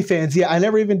OnlyFans? OnlyFans. Yeah, I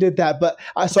never even did that. But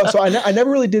I never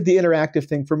really did the interactive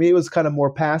thing. For me, it was kind of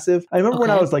more passive. I remember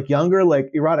when I was like younger, like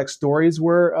erotic stories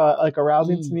were like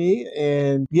arousing to me.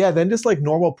 And yeah, then just like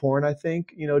normal porn, I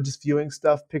think, just viewing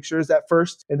stuff, pictures at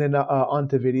first, and then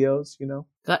onto videos,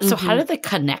 So how did the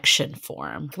connection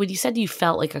form? When you said you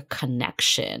felt like a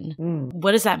connection,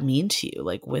 what does that mean to you,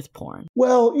 like with porn?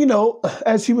 Well,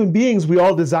 as human beings, we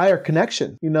all desire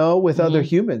connection, with other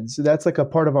humans. That's like a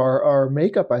part of our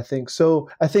makeup, I think. So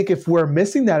I think if we're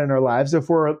missing that in our lives, if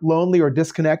we're lonely or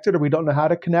disconnected, or we don't know how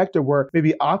to connect, or we're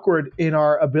maybe awkward in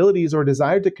our abilities or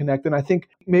desire to connect, then I think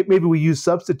maybe we use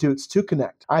substitutes to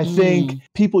connect. I think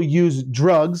people use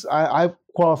drugs. I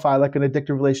qualify like an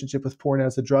addictive relationship with porn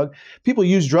as a drug. People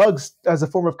use drugs as a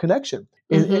form of connection.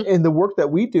 In the work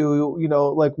that we do,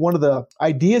 like one of the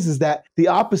ideas is that the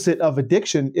opposite of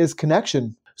addiction is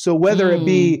connection. So whether it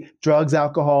be drugs,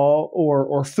 alcohol,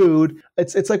 or food,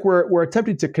 it's like we're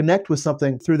attempting to connect with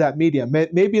something through that medium.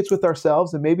 Maybe it's with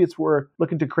ourselves, and maybe we're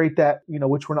looking to create that,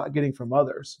 which we're not getting from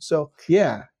others. So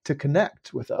yeah, to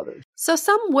connect with others. So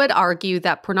some would argue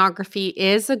that pornography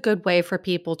is a good way for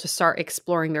people to start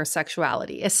exploring their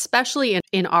sexuality, especially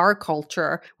in our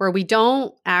culture where we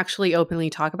don't actually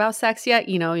openly talk about sex yet.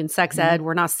 In sex ed,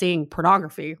 we're not seeing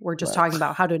pornography. We're just talking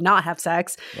about how to not have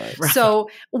sex. Right. So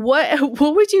what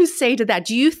would you say to that?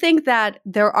 Do you think that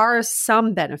there are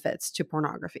some benefits to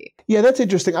pornography? Yeah, that's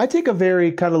interesting. I take a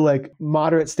very kind of like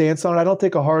moderate stance on it. I don't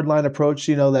take a hardline approach,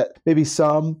 that maybe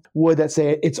some would that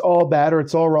say it's all bad or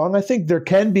it's all wrong. I think there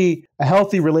can be a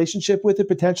healthy relationship with it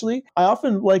potentially. I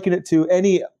often liken it to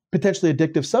any potentially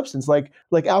addictive substance, like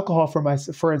alcohol.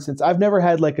 For instance, I've never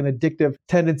had like an addictive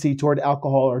tendency toward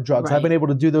alcohol or drugs. Right. I've been able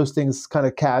to do those things kind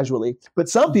of casually. But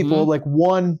some people, like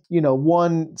one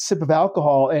sip of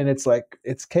alcohol and it's like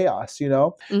it's chaos.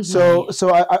 So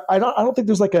I don't think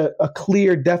there's like a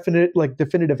clear,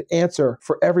 definitive answer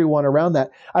for everyone around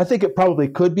that. I think it probably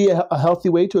could be a healthy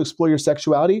way to explore your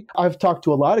sexuality. I've talked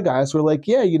to a lot of guys who are like,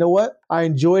 yeah, you know what? I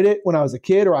enjoyed it when I was a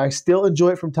kid, or I still enjoy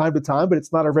it from time to time, but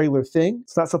it's not a regular thing.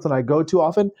 It's not something I go to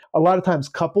often. A lot of times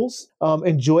couples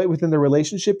enjoy it within the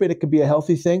relationship, and it can be a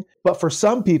healthy thing. But for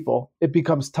some people, it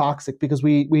becomes toxic because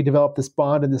we develop this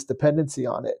bond and this dependency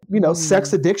on it.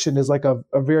 Sex addiction is like a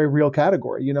very real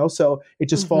category, so it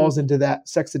just falls into that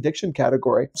sex addiction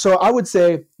category. So I would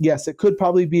say, yes, it could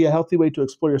probably be a healthy way to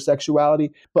explore your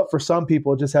sexuality, but for some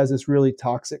people, it just has this really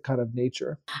toxic kind of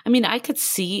nature. I mean, I could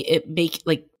see it make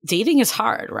dating is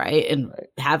hard, right? And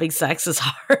having sex is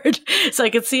hard. So I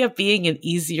could see it being an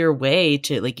easier way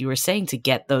to, like you were saying, to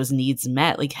get those needs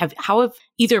met. Like how have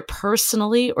either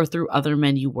personally or through other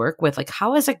men you work with, like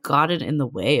how has it gotten in the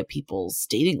way of people's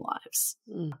dating lives?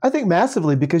 I think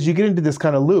massively, because you get into this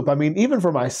kind of loop. I mean, even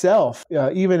for myself,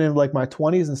 even in like my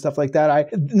 20s and stuff like that,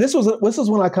 this was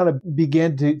when I kind of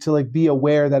began to like be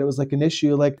aware that it was like an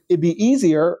issue. Like it'd be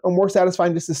easier or more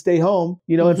satisfying just to stay home,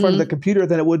 in front of the computer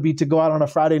than it would be to go out on a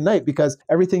Friday night, because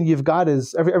everything you've got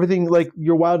is everything, like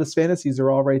your wildest fantasies are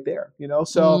all right there,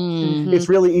 so it's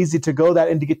really easy to go that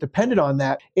and to get dependent on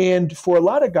that. And for a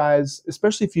lot of guys,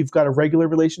 especially if you've got a regular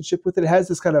relationship with it, it has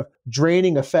this kind of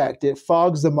draining effect. It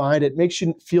fogs the mind. It makes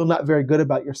you feel not very good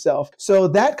about yourself. So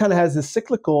that kind of has this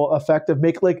cyclical effect of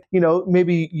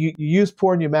maybe you use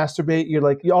porn, you masturbate, you're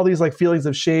like all these like feelings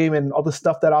of shame and all the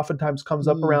stuff that oftentimes comes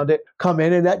up around it come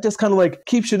in, and that just kind of like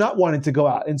keeps you not wanting to go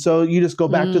out. And so you just go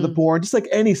back to the porn, just like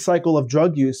any cycle of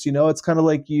drug use, it's kind of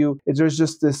like there's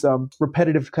just this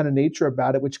repetitive kind of nature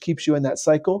about it, which keeps you in that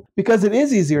cycle, because it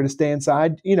is easier to stay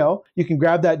inside. You can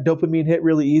grab that dopamine hit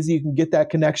really easy. You can get that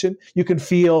connection. You can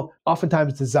feel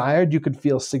oftentimes desired. You can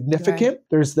feel significant. Right.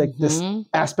 There's like this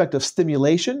aspect of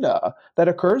stimulation that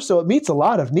occurs. So it meets a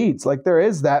lot of needs. Like there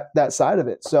is that side of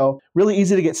it. So really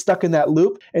easy to get stuck in that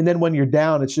loop. And then when you're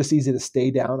down, it's just easy to stay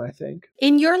down, I think.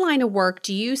 In your line of work,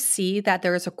 do you see that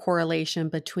there is a correlation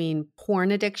between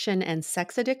porn addiction and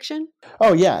sex addiction?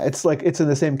 Oh yeah, it's in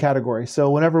the same category. So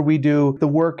whenever we do the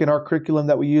work in our curriculum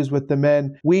that we use with the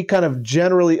men, we kind of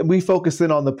we focus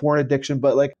in on the porn addiction,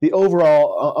 but like the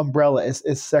overall umbrella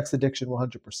is sex addiction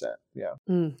 100%.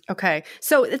 Yeah. Okay.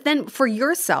 So then for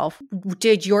yourself,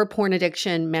 did your porn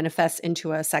addiction manifest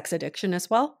into a sex addiction as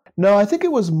well? No, I think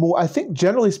it was more, I think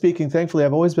generally speaking, thankfully,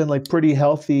 I've always been like pretty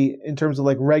healthy in terms of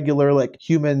like regular, like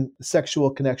human sexual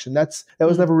connection. That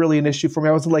was never really an issue for me.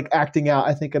 I wasn't like acting out,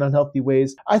 I think, in unhealthy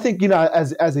ways. I think,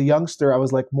 as a youngster, I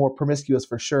was like more promiscuous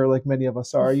for sure, like many of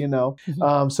us are,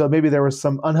 so maybe there was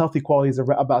some unhealthy qualities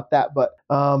about that. But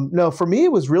no, for me,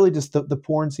 it was really just the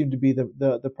porn seemed to be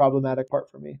the problematic part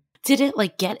for me. Did it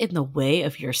like get in the way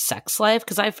of your sex life?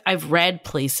 Because I've read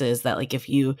places that like if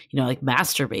you like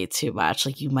masturbate too much,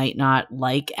 like you might not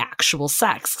like actual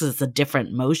sex because it's a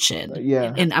different motion.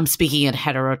 Yeah. And I'm speaking in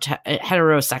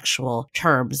heterosexual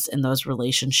terms in those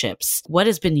relationships. What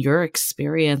has been your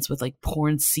experience with like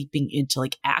porn seeping into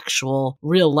like actual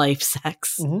real life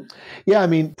sex? Mm-hmm. Yeah, I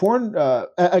mean, porn,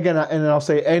 again, and I'll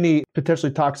say any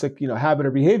potentially toxic, habit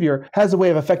or behavior has a way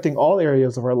of affecting all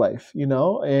areas of our life,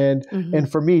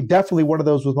 and for me, definitely one of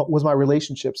those was my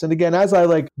relationships. And again, as I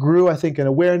like grew, I think in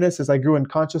awareness, as I grew in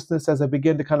consciousness, as I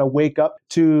began to kind of wake up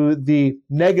to the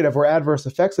negative or adverse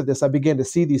effects of this, I began to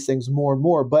see these things more and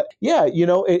more. But yeah,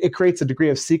 it creates a degree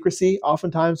of secrecy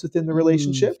oftentimes within the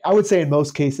relationship. I would say in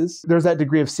most cases, there's that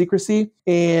degree of secrecy.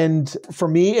 And for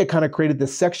me, it kind of created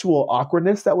this sexual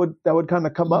awkwardness that would kind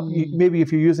of come up. Maybe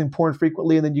if you're using porn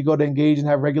frequently and then you go to engage and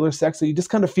have regular sex, so you just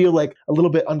kind of feel like a little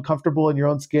bit uncomfortable in your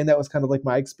own skin. That was kind of like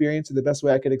my experience, and the best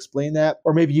way I could explain that.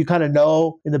 Or maybe you kind of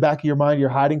know in the back of your mind you're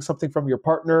hiding something from your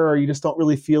partner, or you just don't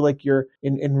really feel like you're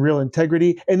in real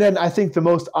integrity. And then I think the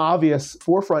most obvious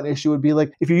forefront issue would be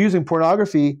like if you're using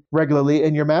pornography regularly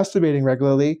and you're masturbating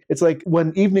regularly, it's like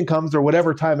when evening comes or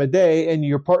whatever time of day and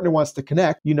your partner wants to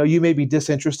connect, you may be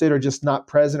disinterested or just not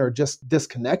present or just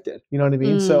disconnected. You know what I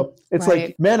mean? So it's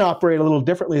like men operate a little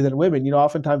differently than women.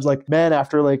 Oftentimes like men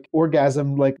after like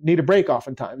orgasm like need a break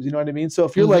oftentimes. You know what I mean? So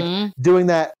if you're like doing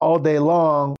that all day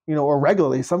long, or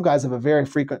regularly, some guys have a very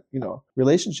frequent,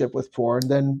 relationship with porn.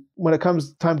 Then when it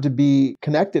comes time to be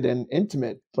connected and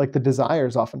intimate, like the desire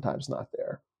is oftentimes not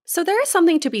there. So there is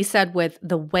something to be said with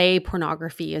the way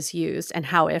pornography is used and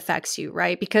how it affects you,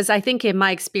 right? Because I think in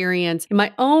my experience, in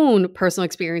my own personal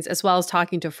experience, as well as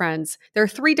talking to friends, there are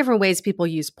 3 different ways people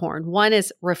use porn. 1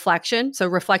 is reflection, so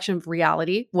reflection of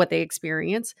reality, what they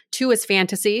experience. 2 is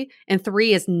fantasy. And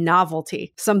 3 is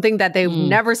novelty, something that they've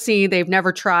never seen, they've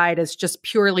never tried. It's just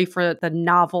purely for the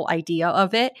novel idea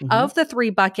of it. Of the 3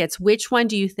 buckets, which one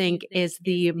do you think is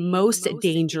the most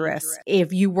dangerous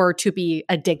if you were to be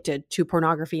addicted to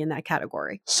pornography in that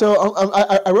category. So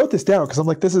I wrote this down because I'm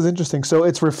like, this is interesting. So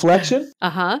it's reflection.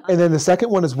 Uh-huh. And then the second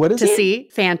one is what is it? To see,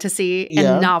 fantasy,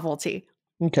 Yeah. and novelty.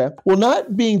 Okay. Well,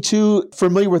 not being too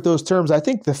familiar with those terms, I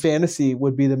think the fantasy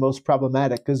would be the most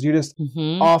problematic because you're just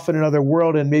off in another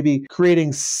world and maybe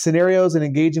creating scenarios and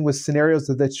engaging with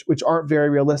scenarios which aren't very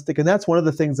realistic. And that's one of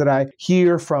the things that I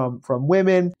hear from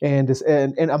women and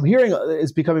I'm hearing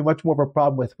is becoming much more of a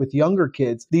problem with younger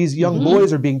kids. These young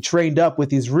boys are being trained up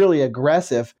with these really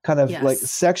aggressive kind of like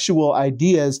sexual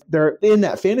ideas. They're in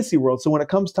that fantasy world. So when it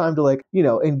comes time to like,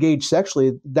 engage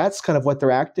sexually, that's kind of what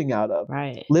they're acting out of.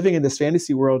 Right. Living in this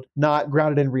fantasy world, not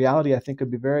grounded in reality, I think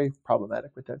could be very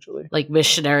problematic potentially. Like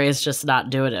missionaries just not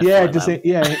doing it. Yeah, for just them.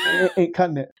 ain't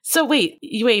cutting it. So wait,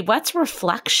 what's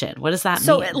reflection? What does that mean?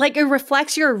 So like it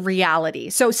reflects your reality.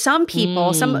 So some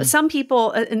people, some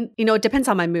people, and it depends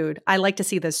on my mood. I like to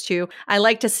see this too. I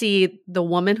like to see the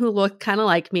woman who looked kind of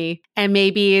like me, and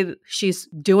maybe she's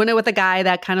doing it with a guy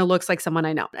that kind of looks like someone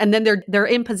I know, and then they're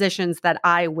in positions that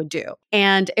I would do,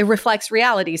 and it reflects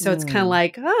reality. So it's kind of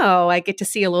like, oh, I get to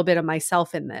see a little bit of myself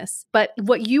in this. But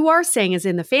what you are saying is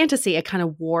in the fantasy, it kind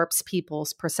of warps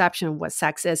people's perception of what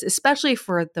sex is, especially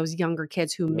for those younger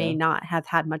kids who may not have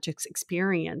had much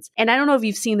experience. And I don't know if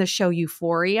you've seen the show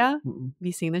Euphoria. Have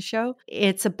you seen the show?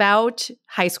 It's about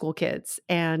high school kids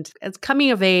and it's coming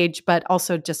of age, but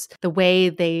also just the way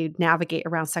they navigate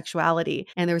around sexuality.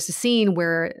 And there's a scene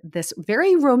where this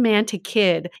very romantic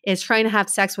kid is trying to have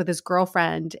sex with his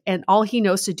girlfriend, and all he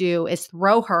knows to do is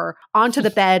throw her onto the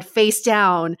bed face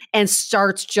down and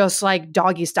starts just like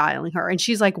doggy styling her. And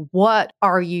she's like, what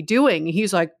are you doing? And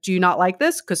he's like, do you not like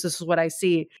this? Because this is what I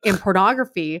see in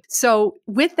pornography. So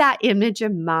with that image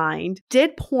in mind,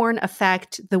 did porn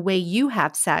affect the way you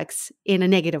have sex in a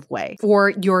negative way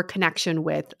or your connection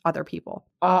with other people?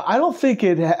 I don't think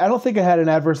it had an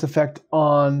adverse effect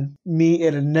on me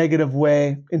in a negative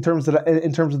way in terms of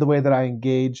the way that I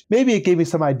engage. Maybe it gave me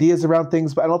some ideas around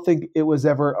things, but I don't think it was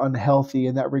ever unhealthy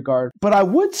in that regard. But I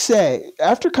would say,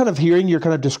 after kind of hearing your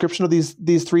kind of description of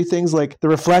these three things, like the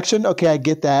reflection, okay, I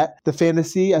get that. The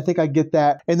fantasy, I think I get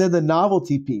that. And then the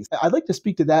novelty piece. I'd like to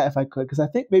speak to that if I could, because I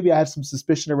think maybe I have some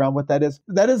suspicion around what that is.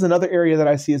 That is another area that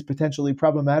I see as potentially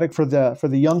problematic for the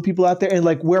young people out there, and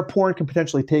like where porn can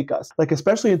potentially take us. Like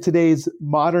especially in today's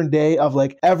modern day of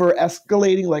like ever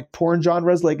escalating like porn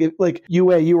genres, like you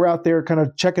were out there kind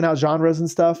of checking out genres and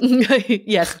stuff.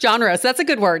 Yes, genres. That's a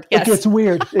good word. Yes. It gets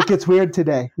weird. It gets weird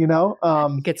today,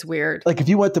 It gets weird. Like if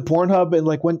you went to Pornhub and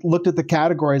like looked at the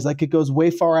categories, like it goes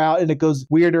way far out and it goes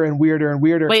weirder and weirder and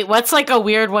weirder. Wait, what's like a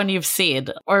weird one you've seen?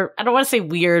 Or I don't want to say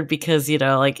weird because,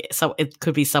 so it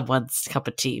could be someone's cup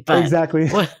of tea, but exactly.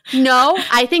 No,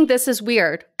 I think this is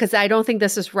weird because I don't think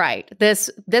this is right. This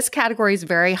category is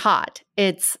very hot.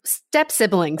 It's step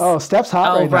siblings. Oh, step's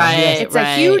hot right now. Right. Yes. It's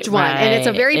a huge one, and it's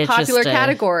a very popular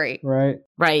category. Right.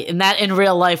 Right. And that in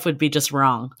real life would be just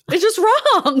wrong. It's just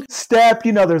wrong. Step,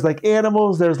 there's like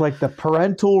animals, there's like the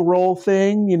parental role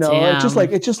thing,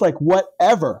 it's just like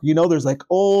whatever, there's like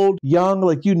old, young,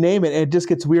 like you name it. And it just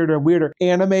gets weirder and weirder.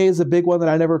 Anime is a big one that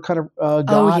I never kind of got.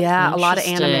 Oh yeah. A lot of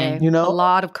anime, a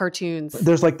lot of cartoons.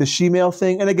 There's like the she-male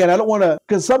thing. And again, I don't want to,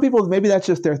 because some people, maybe that's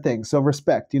just their thing. So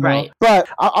respect, Right. But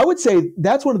I would say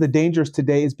that's one of the dangers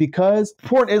today is because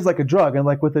porn is like a drug. And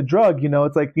like with a drug,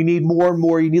 it's like you need more and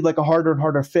more, you need like a harder and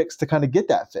harder fix to kind of get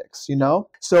that fix,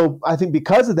 So I think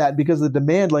because of that, because of the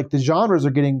demand, like the genres are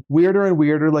getting weirder and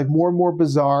weirder, like more and more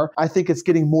bizarre. I think it's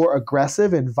getting more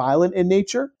aggressive and violent in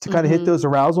nature to kind of hit those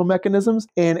arousal mechanisms.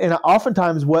 And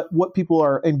oftentimes what people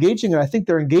are engaging in, I think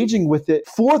they're engaging with it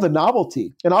for the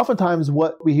novelty. And oftentimes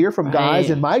what we hear from guys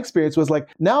in my experience was like,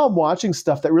 now I'm watching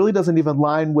stuff that really doesn't even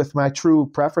line with my true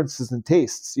preferences and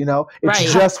tastes,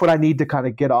 It's just what I need to kind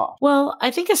of get off. Well,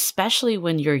 I think especially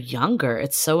when you're younger,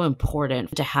 it's so important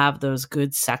to have those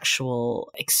good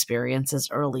sexual experiences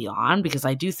early on, because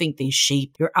I do think they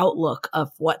shape your outlook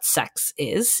of what sex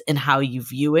is and how you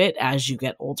view it as you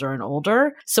get older and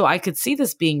older. So I could see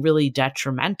this being really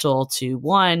detrimental to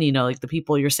one, like the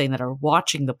people you're saying that are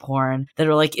watching the porn that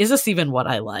are like, is this even what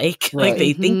I like? Right. Like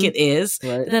they think it is.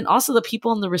 Right. And then also the people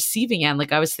on the receiving end,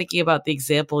 like I was thinking about the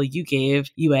example you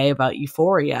gave, UA, about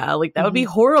Euphoria. Like that would be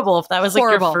horrible if that was like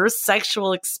your first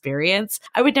sexual experience.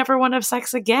 I would never want to have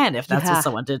sex again if that's what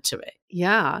someone did to it.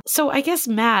 Yeah. So I guess,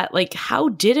 Matt, like how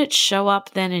did it show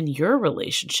up then in your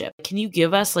relationship? Can you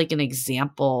give us like an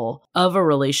example of a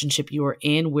relationship you were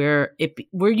in where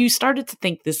you started to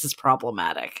think this is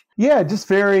problematic? Yeah, just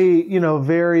very,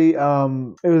 very, it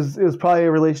was probably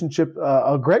a relationship,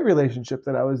 a great relationship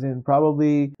that I was in,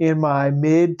 probably in my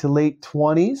mid to late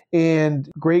 20s, and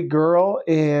great girl.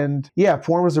 And yeah,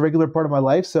 porn was a regular part of my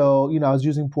life. So, I was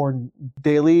using porn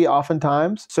daily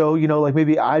oftentimes. So, like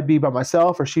maybe I'd be by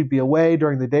myself or she'd be away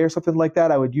during the day or something like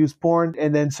that. I would use porn.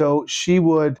 And then so she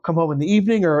would come home in the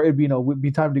evening, or it'd be, would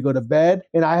be time to go to bed.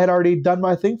 And I had already done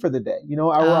my thing for the day.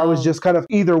 I was just kind of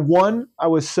either one, I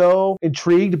was so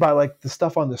intrigued by like the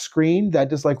stuff on the screen that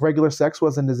just like regular sex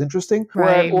wasn't as interesting,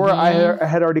 Right. or I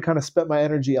had already kind of spent my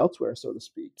energy elsewhere, so to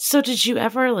speak. So did you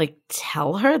ever like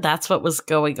tell her that's what was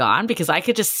going on? Because I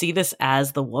could just see this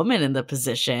as the woman in the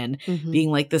position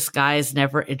being like, this guy is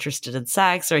never interested in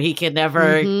sex, or he can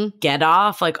never get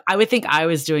off. Like, I would think I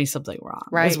was doing something wrong.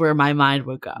 Right. Is where my mind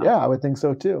would go. Yeah, I would think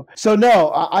so too. So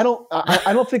no, I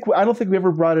don't think we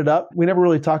ever brought it up. We never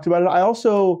really talked about it.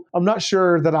 I'm not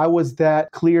sure that I was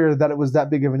that clear that it was that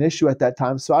big of an issue at that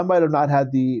time. So I might have not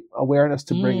had the awareness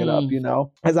to bring it up,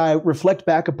 As I reflect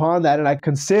back upon that and I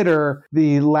consider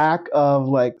the lack of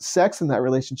like sex in that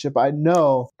relationship, I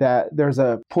know that there's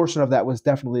a portion of that was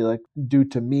definitely like due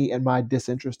to me and my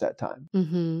disinterest at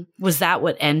time. Was that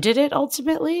what ended it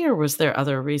ultimately, or was there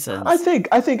other reasons? I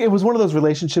think it was one of those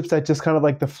relationships that just kind of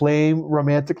like the flame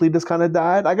romantically just kind of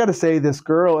died. I got to say, this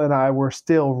girl and I were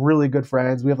still really good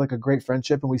friends. We have like a great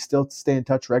friendship and we still stay in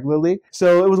touch regularly.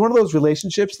 So it was one of those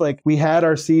relationships, like we had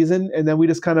our season and then we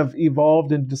just kind of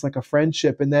evolved into just like a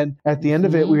friendship. And then at the end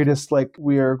of it, we were just like,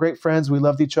 we were great friends. We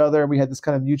loved each other and we had this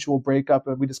kind of mutual breakup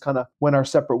and we just kind of went our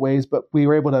separate ways, but we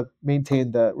were able to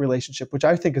maintain the relationship, which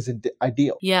I think is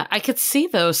ideal. Yeah, I could see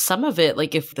though some of it,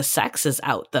 like if the sex is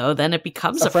out though, then it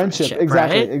becomes a friendship.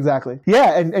 Exactly. Right? Exactly.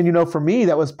 Yeah. And for me,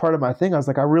 that was part of my thing. I was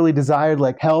like, I really desired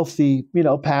like healthy,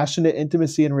 passionate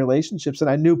intimacy in relationships. And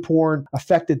I knew porn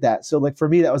affected that. So like for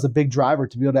me, that was a big driver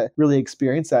to be able to really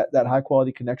experience that high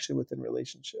quality connection within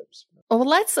relationships. Well,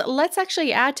 let's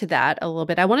actually add to that a little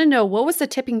bit. I want to know, what was the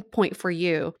tipping point for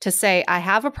you to say, I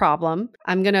have a problem.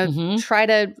 I'm going to try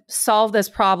to solve this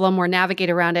problem or navigate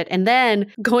around it. And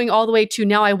then going all the way to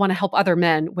now I want to help other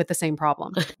men with the same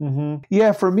problem.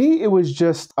 Yeah, for me, it was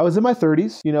just, I was in my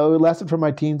 30s, it lasted from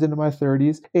my teens into my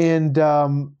 30s. And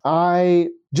I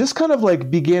just kind of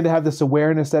like began to have this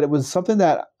awareness that it was something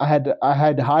that I had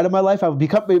to hide in my life. I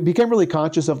became really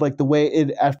conscious of like the way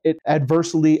it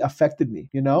adversely affected me,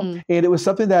 and it was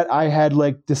something that I had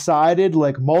like decided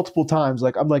like multiple times,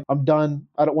 like I'm done.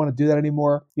 I don't want to do that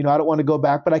anymore. I don't want to go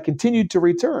back, but I continued to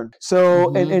return.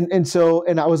 So,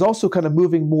 and I was also kind of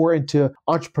moving more into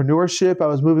entrepreneurship. I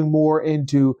was moving more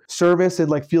into service and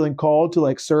like feeling called to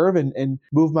like serve and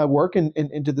move my work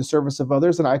into the service of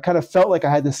others. And I kind of felt like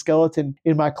I had this skeleton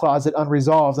in my closet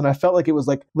unresolved. And I felt like it was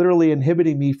like literally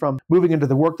inhibiting me from moving into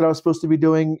the work that I was supposed to be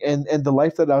doing and the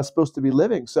life that I was supposed to be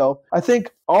living. So I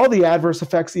think all the adverse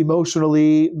effects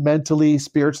emotionally, mentally,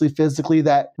 spiritually, physically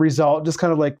that result, just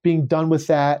kind of like being done with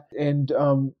that and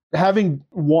having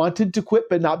wanted to quit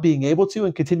but not being able to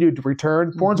and continued to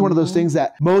return. Porn's one of those things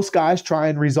that most guys try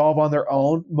and resolve on their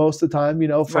own most of the time,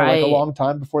 for like a long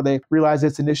time before they realize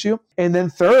it's an issue. And then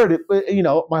third,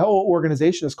 my whole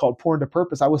organization is called Porn to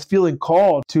Purpose. I was feeling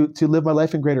called to live my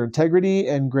life in greater integrity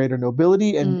and greater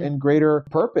nobility and greater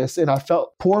purpose. And I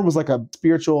felt porn was like a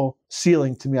spiritual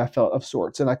ceiling to me, I felt, of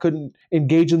sorts. And I couldn't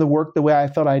engage in the work the way I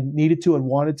felt I needed to and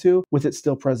wanted to with it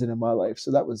still present in my life.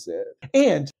 So that was it.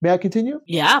 And may I continue?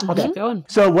 Yeah. Okay. Keep going.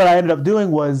 So what I ended up doing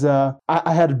was I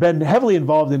had been heavily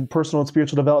involved in personal and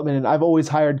spiritual development, and I've always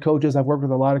hired coaches. I've worked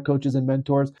with a lot of coaches and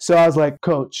mentors. So I was like,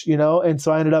 coach, and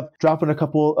so I ended up dropping a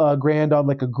couple grand on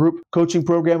like a group coaching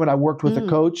program, and I worked with a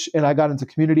coach, and I got into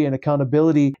community and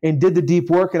accountability and did the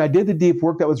deep work. And I did the deep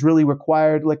work that was really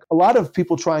required. Like a lot of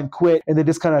people try and quit and they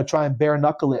just kind of try and bare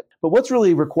knuckle it. But what's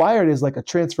really required is like a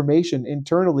transformation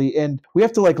internally. And we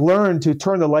have to like learn to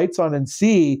turn the lights on and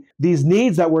see these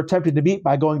needs that we're tempted to meet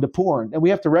by going to porn. And we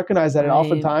have to recognize that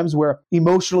oftentimes we're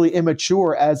emotionally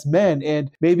immature as men.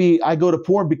 And maybe I go to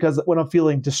porn because when I'm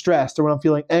feeling distressed or when I'm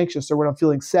feeling anxious or when I'm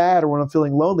feeling sad or when I'm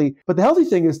feeling lonely. But the healthy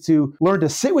thing is to learn to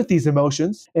sit with these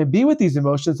emotions and be with these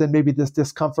emotions and maybe this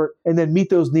discomfort and then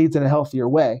meet those needs in a healthier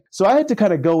way. So I had to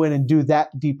kind of go in and do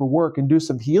that deeper work and do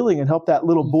some healing and help that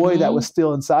little boy that was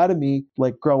still inside of me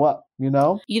like grow up. you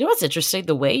know? You know what's interesting?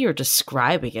 The way you're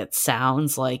describing it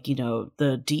sounds like,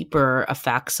 the deeper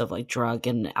effects of like drug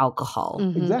and alcohol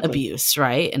Exactly. abuse,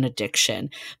 right? And addiction.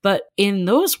 But in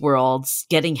those worlds,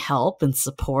 getting help and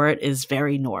support is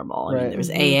very normal. I mean, Right. there's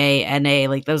AA, NA,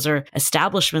 like those are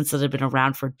establishments that have been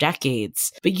around for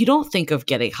decades. But you don't think of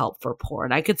getting help for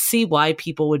porn. I could see why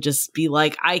people would just be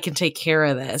like, I can take care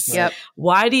of this. Yep.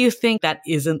 Why do you think that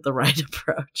isn't the right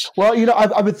approach? Well,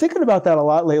 I've been thinking about that a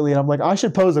lot lately, and I'm like, I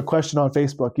should pose a question on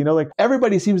Facebook. Like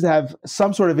everybody seems to have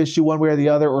some sort of issue one way or the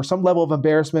other, or some level of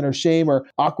embarrassment or shame or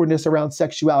awkwardness around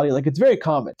sexuality. Like it's very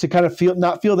common to kind of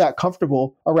not feel that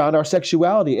comfortable around our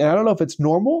sexuality. And I don't know if it's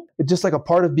normal, it's just like a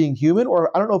part of being human,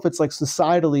 or I don't know if it's like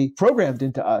societally programmed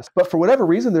into us. But for whatever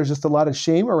reason, there's just a lot of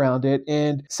shame around it.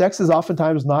 And sex is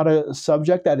oftentimes not a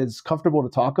subject that is comfortable to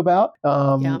talk about.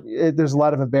 There's a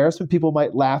lot of embarrassment. People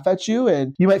might laugh at you,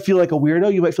 and you might feel like a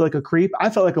weirdo. You might feel like a creep. I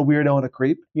felt like a weirdo and a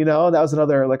creep. That was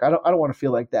another, like, I don't want to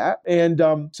feel like that. And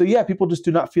so yeah, people just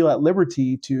do not feel at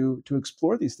liberty to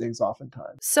explore these things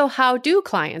oftentimes. So how do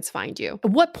clients find you?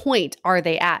 At what point are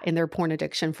they at in their porn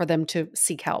addiction for them to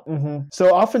seek help? So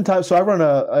oftentimes, I run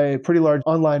a pretty large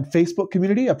online Facebook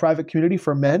community, a private community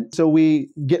for men. So we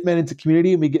get men into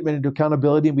community, and we get men into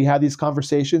accountability, and we have these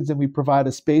conversations, and we provide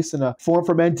a space and a forum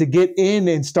for men to get in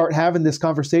and start having this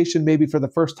conversation maybe for the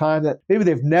first time that maybe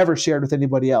they've never shared with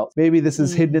anybody else. Maybe this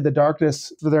is hidden in the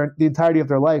darkness for the entirety of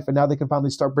their life, and now they can finally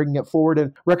start bringing it forward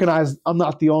and recognize I'm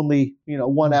not the only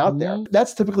one out there.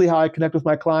 That's typically how I connect with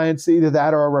my clients, either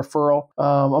that or a referral.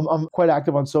 I'm quite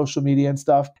active on social media and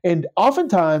stuff. And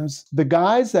oftentimes the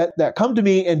guys that come to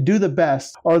me and do the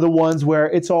best are the ones where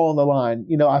it's all on the line.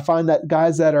 I find that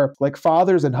guys that are like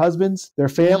fathers and husbands, their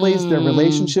families, their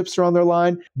relationships are on their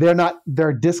line.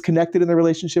 They're disconnected in their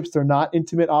relationships. They're not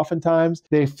intimate oftentimes.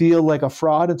 They feel like a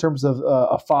fraud in terms of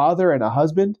a father and a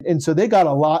husband. And so they got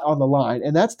a lot on the line.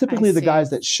 And that's typically the guys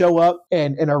that show up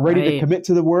and are ready to commit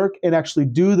to the work and actually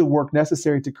do the work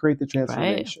necessary to create the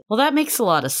transformation. Right. Well, that makes a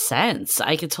lot of sense.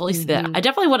 I could totally see that. I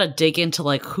definitely want to dig into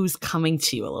like who's coming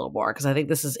to you a little more, because I think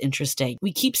this is interesting.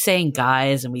 We keep saying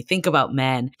guys and we think about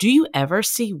men. Do you ever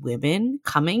see women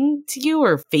coming to you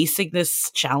or facing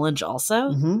this challenge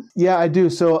also? Yeah, I do.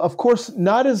 So of course,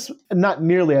 not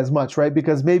nearly as much, right?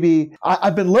 Because maybe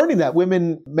I've been learning that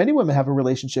many women have a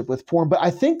relationship with porn, but I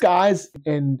think guys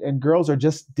and girls are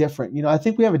just different. I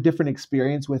think we have a different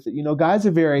experience with it. Guys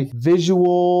are very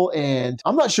visual, and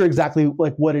I'm not sure exactly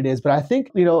like what it is, but I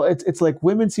think, it's like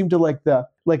women seem to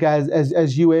like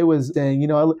as Yue was saying,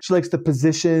 she likes the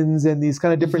positions and these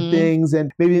kind of different things,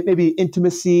 and maybe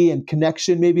intimacy and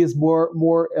connection maybe is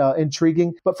more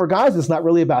intriguing. But for guys, it's not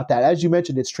really about that. As you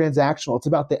mentioned, it's transactional. It's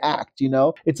about the act,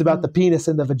 it's about the penis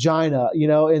and the vagina,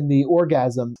 and the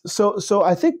orgasm. So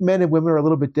I think men and women are a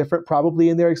little bit different probably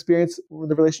in their experience in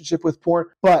the relationship with porn.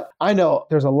 But I know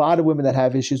there's a lot of women that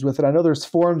have issues with it. I know there's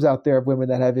forums out there of women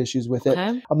that have issues with it.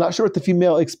 I'm not sure what the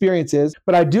female experience is,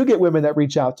 but I do get women that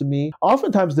reach out to me.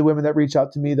 Oftentimes the women that reach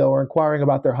out to me though are inquiring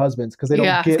about their husbands because they don't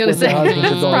get what their husbands are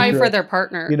going probably through. for their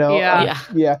partner.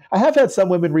 Yeah. I have had some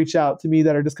women reach out to me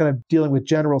that are just kind of dealing with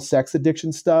general sex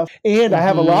addiction stuff. And I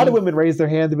have a lot of women raise their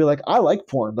hand to be like, I like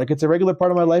porn. Like it's a regular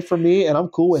part of my life for me and I'm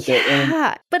cool with it.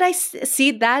 Yeah. But I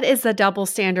see that is the double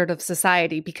standard of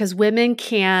society, because women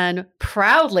can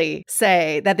proudly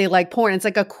say that they like porn. It's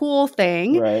like a cool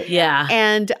thing. Right. Yeah.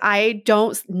 And I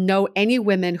don't know any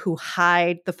women who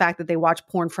hide the fact that they watch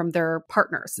porn from their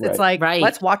partners. It's like,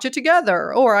 let's watch it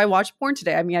together. Or I watched porn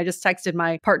today. I mean, I just texted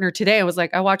my partner today. I was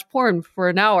like, I watched porn for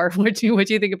an hour. What do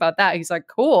you think about that? He's like,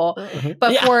 cool.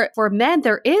 But for men,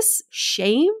 there is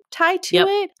shame tied to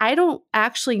it. I don't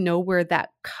actually know where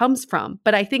that comes from,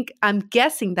 but I'm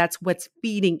guessing that's what's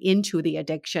feeding into the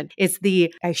addiction. It's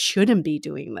I shouldn't be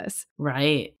doing this.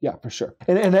 Right. Yeah, for sure.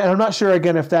 And I'm not sure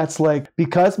again if that's like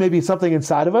because maybe something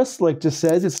inside of us like just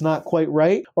says it's not quite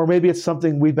right, or maybe it's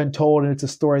something we've been told and it's a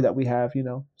story that we have,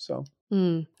 so.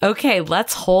 Okay,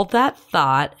 let's hold that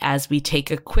thought as we take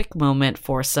a quick moment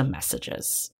for some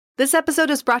messages. This episode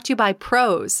is brought to you by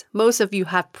Prose. Most of you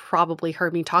have probably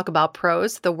heard me talk about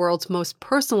Prose, the world's most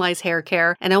personalized hair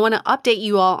care, and I want to update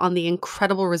you all on the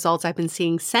incredible results I've been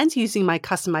seeing since using my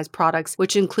customized products,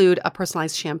 which include a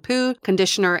personalized shampoo,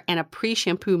 conditioner, and a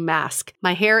pre-shampoo mask.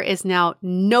 My hair is now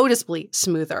noticeably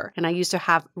smoother, and I used to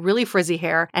have really frizzy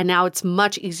hair, and now it's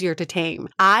much easier to tame.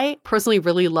 I personally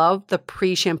really love the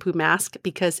pre-shampoo mask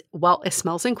because, well, it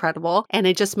smells incredible, and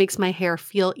it just makes my hair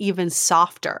feel even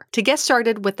softer. To get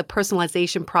started with the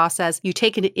personalization process, you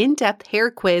take an in-depth hair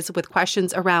quiz with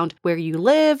questions around where you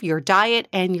live, your diet,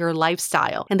 and your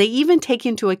lifestyle. And they even take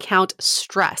into account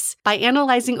stress. By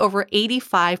analyzing over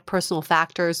 85 personal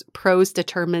factors, Prose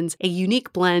determines a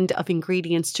unique blend of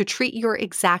ingredients to treat your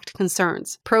exact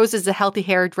concerns. Prose is a healthy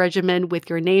hair regimen with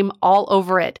your name all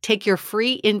over it. Take your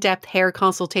free in-depth hair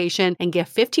consultation and get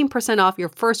 15% off your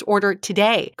first order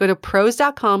today. Go to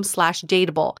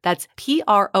prose.com/dateable. That's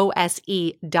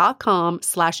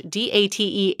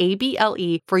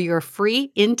prose.com/dateable for your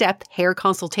free in-depth hair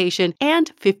consultation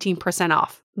and 15%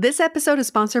 off. This episode is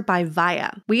sponsored by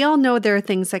Via. We all know there are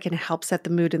things that can help set the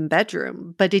mood in the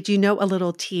bedroom, but did you know a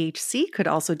little THC could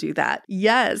also do that?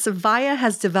 Yes, Via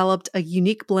has developed a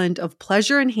unique blend of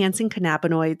pleasure-enhancing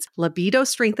cannabinoids,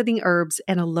 libido-strengthening herbs,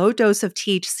 and a low dose of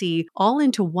THC all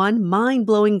into one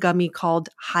mind-blowing gummy called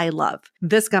High Love.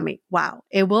 This gummy, wow,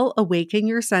 it will awaken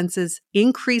your senses,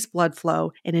 increase blood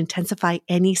flow, and intensify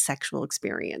any sexual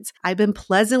experience. I've been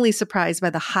pleasantly surprised by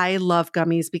the High Love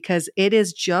gummies because it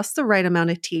is just the right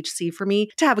amount of THC for me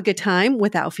to have a good time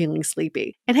without feeling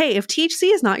sleepy. And hey, if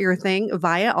THC is not your thing,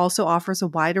 Via also offers a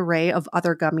wide array of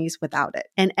other gummies without it.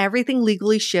 And everything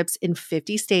legally ships in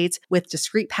 50 states with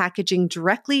discreet packaging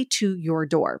directly to your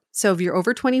door. So if you're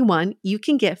over 21, you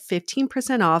can get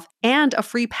 15% off and a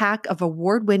free pack of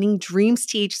award-winning Dreams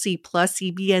THC plus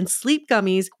CBN sleep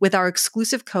gummies with our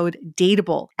exclusive code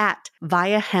DATEABLE at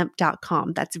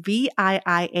viahemp.com. That's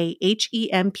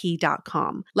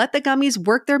VIIAHEMP.com. Let the gummies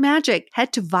work their magic. Head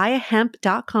to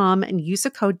viahemp.com and use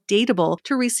the code DATEABLE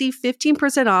to receive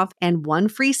 15% off and one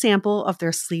free sample of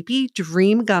their Sleepy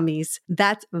Dream gummies.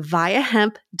 That's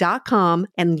viahemp.com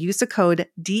and use the code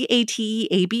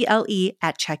DATEABLE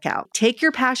at checkout. Take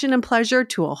your passion and pleasure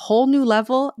to a whole new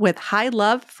level with High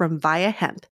Love from Via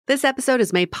Hemp. This episode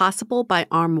is made possible by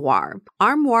Armoire.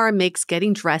 Armoire makes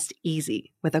getting dressed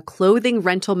easy. With a clothing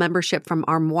rental membership from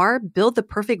Armoire, build the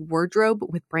perfect wardrobe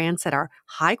with brands that are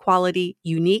high quality,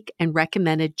 unique, and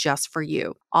recommended just for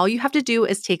you. All you have to do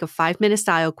is take a 5-minute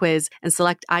style quiz and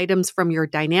select items from your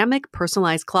dynamic,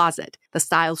 personalized closet. The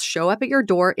styles show up at your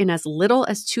door in as little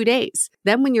as 2 days.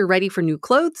 Then when you're ready for new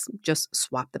clothes, just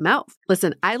swap them out.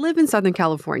 Listen, I live in Southern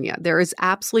California. There is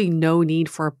absolutely no need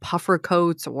for puffer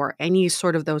coats or any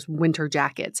sort of those winter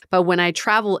jackets. But when I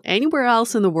travel anywhere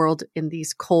else in the world in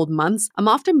these cold months,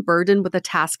 I'm often burdened with the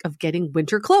task of getting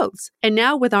winter clothes. And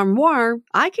now with Armoire,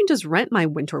 I can just rent my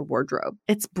winter wardrobe.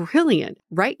 It's brilliant.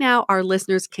 Right now, our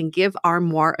listeners can give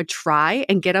Armoire a try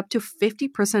and get up to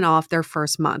 50% off their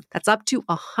first month. That's up to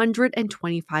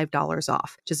 $125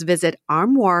 off. Just visit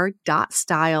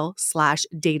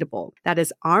armoire.style/dateable. That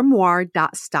is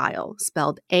armoire.style,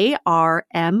 spelled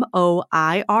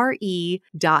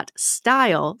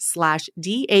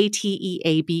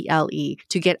ARMOIRE.style/DATEABLE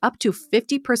to get up to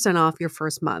 50% off your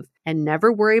first month and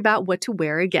never worry about what to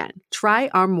wear again. Try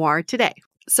Armoire today.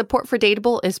 Support for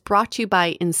Dateable is brought to you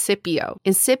by Incipio.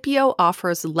 Incipio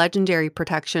offers legendary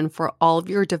protection for all of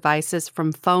your devices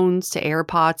from phones to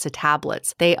AirPods to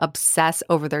tablets. They obsess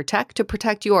over their tech to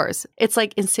protect yours. It's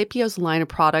like Incipio's line of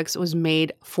products was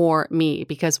made for me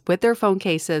because with their phone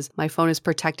cases, my phone is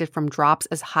protected from drops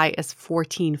as high as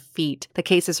 14 feet. The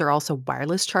cases are also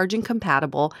wireless charging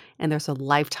compatible and there's a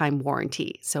lifetime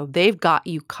warranty. So they've got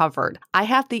you covered. I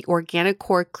have the Organic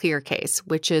Core Clear Case,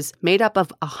 which is made up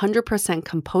of 100%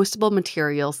 compostable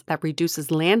materials that reduces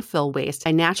landfill waste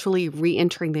by naturally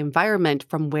re-entering the environment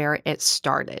from where it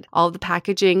started. All of the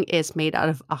packaging is made out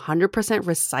of 100%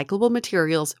 recyclable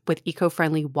materials with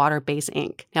eco-friendly water-based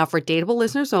ink. Now, for Dateable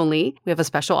listeners only, we have a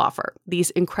special offer.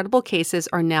 These incredible cases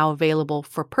are now available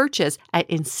for purchase at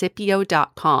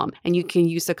incipio.com, and you can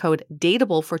use the code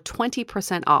DATEABLE for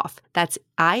 20% off. That's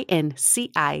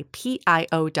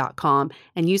INCIPIO.com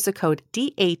and use the code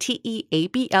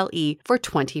DATEABLE for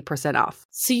 20% off.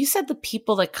 So you said the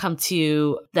people that come to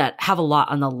you that have a lot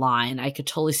on the line, I could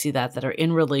totally see that are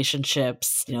in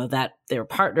relationships, that their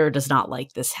partner does not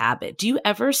like this habit. Do you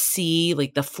ever see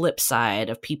like the flip side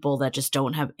of people that just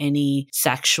don't have any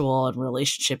sexual and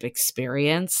relationship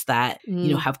experience that,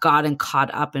 have gotten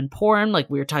caught up in porn? Like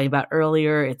we were talking about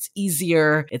earlier, it's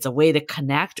easier, it's a way to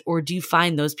connect. Or do you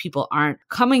find those people aren't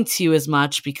coming to you as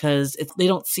much because they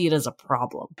don't see it as a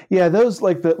problem? Yeah, those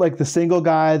like the single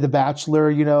guy, the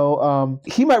bachelor,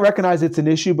 he might recognize it's an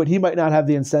issue, but he might not have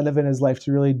the incentive in his life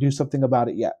to really do something about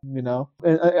it yet, and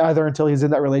either until he's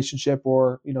in that relationship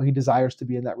or, he desires to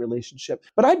be in that relationship.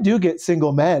 But I do get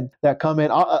single men that come in.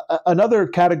 Another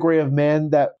category of men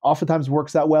that oftentimes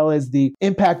works out well is the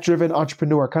impact-driven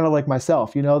entrepreneur, kind of like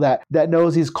myself, that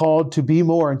knows he's called to be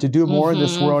more and to do more in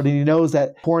this world. And he knows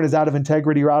that porn is out of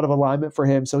integrity or out of alignment for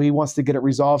him. So he wants to get it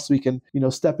resolved so he can,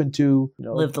 step into,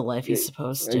 live the life he's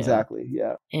supposed to. Exactly.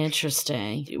 Yeah.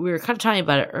 Interesting. We were kind of talking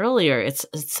about it earlier. It's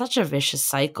such a vicious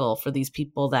cycle for these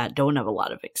people that don't have a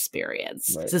lot of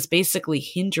experience. Right. It's basically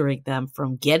hindering them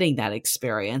from getting that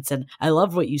experience. And I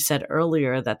love what you said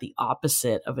earlier, that the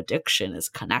opposite of addiction is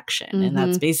connection. And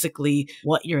that's basically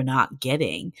what you're not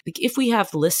getting. Like, if we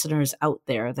have listeners out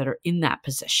there that are in that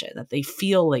position, that they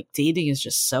feel like dating is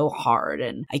just so hard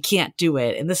and I can't do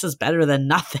it, and this is better than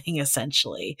nothing,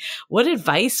 essentially, what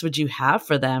advice would you have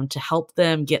for them to help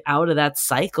them get out of that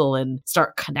cycle and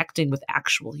start connecting with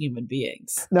actual human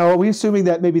beings? Now, are we assuming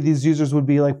that maybe these users would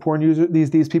be like porn users?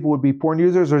 These people would be porn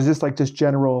users, or is this like just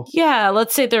general? Yeah,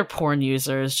 let's say they're porn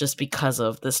users just because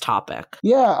of this topic.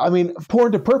 Yeah, I mean,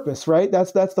 porn to purpose, right?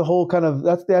 That's the whole kind of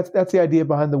that's the idea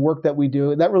behind the work that we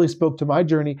do, and that really spoke to my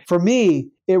journey. For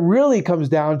me, it really comes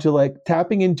down to like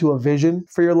tapping into a vision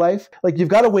for your life. Like, you've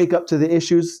got to wake up to the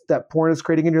issues that porn is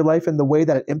creating in your life and the way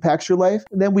that it impacts your life.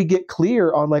 And then we get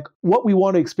clear on like what we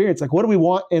want to experience. Like, what do we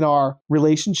want in our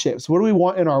relationships? What do we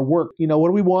want in our work? What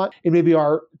do we want in maybe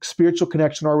our spiritual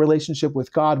connection, our relationship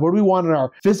with God? What do we want in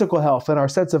our physical health and our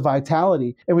sense of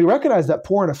vitality? And we recognize that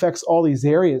porn affects all these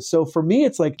areas. So for me,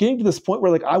 it's like getting to this point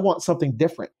where like I want something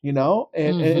different,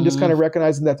 and just kind of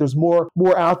recognizing that there's more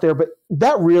out there. But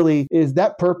that really is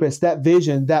that purpose, that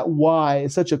vision, that why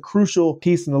is such a crucial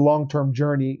piece in the long-term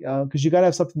journey, because you got to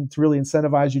have something to really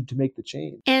incentivize you to make the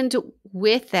change. And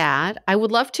with that, I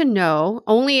would love to know,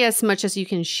 only as much as you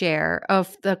can share,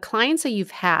 of the clients that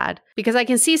you've had, because I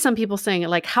can see some people saying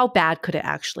like, how bad could it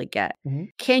actually get?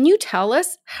 Can you tell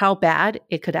us how bad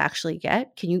it could actually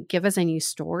get? Can you give us any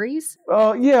stories?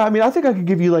 Yeah, I mean, I think I could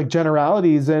give you like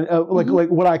generalities and like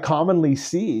what I commonly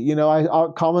see. I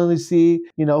commonly see,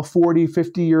 40,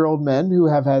 50-year-old men who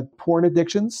have had porn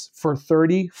addictions for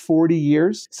 30, 40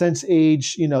 years since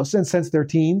age, since their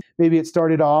teens. Maybe it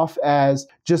started off as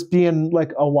just being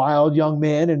like a wild young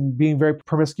man and being very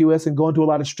promiscuous and going to a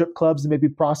lot of strip clubs and maybe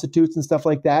prostitutes and stuff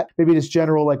like that. Maybe just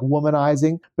general like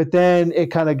womanizing. But then it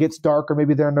kind of gets dark, or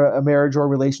maybe they're in a marriage or a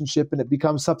relationship and it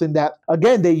becomes something that,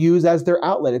 again, they use as their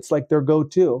outlet. It's like their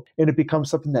go-to, and it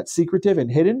becomes something that's secretive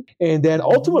and hidden. And then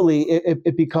ultimately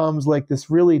it becomes like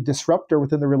this really disruptor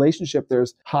within the relationship.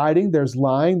 There's hiding, there's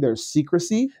lying, there's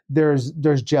secrecy, there's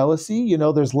jealousy,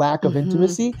 there's lack of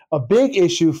intimacy. A big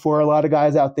issue for a lot of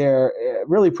guys out there,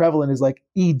 really prevalent, is like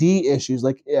ED issues,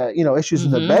 like issues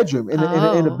in the bedroom, and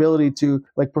an inability to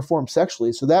like perform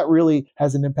sexually. So that really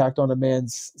has an impact on a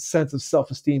man's sense of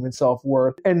self-esteem and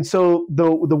self-worth. And so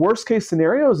the worst case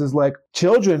scenarios is like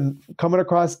children coming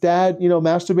across dad,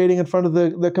 masturbating in front of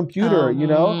the computer,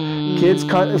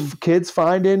 kids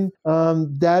finding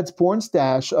dad's porn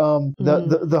stash.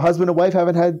 The husband and wife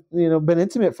haven't had, been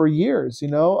intimate for years, a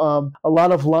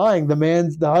lot of lying.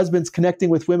 The husband's connecting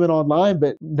with women online,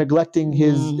 but neglecting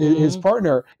his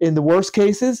partner. In the worst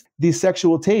cases, these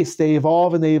sexual tastes, they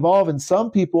evolve. And some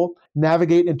people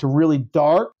navigate into really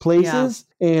dark places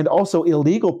and also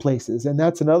illegal places. And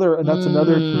that's another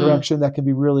direction that can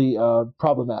be really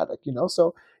problematic,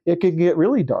 So it can get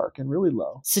really dark and really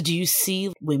low. So do you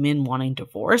see women wanting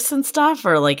divorce and stuff,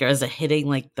 or is it hitting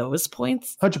like those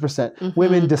points? 100%.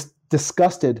 Women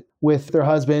disgusted with their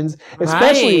husbands,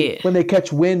 especially when they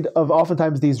catch wind of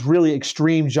oftentimes these really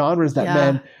extreme genres that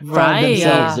men find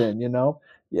themselves in,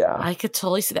 Yeah. I could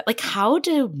totally see that. Like, how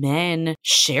do men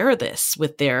share this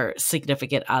with their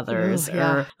significant others?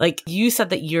 Or like you said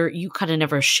that you kind of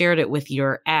never shared it with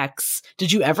your ex.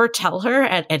 Did you ever tell her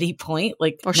at any point?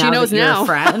 Like, or she knows now.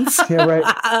 Friends? Yeah, right.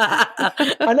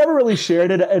 I never really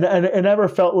shared it, and I never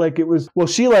felt like it was. Well,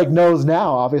 she like knows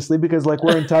now, obviously, because like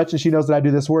we're in touch, and she knows that I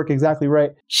do this work. Exactly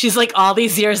right. She's like all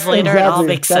these years later, it all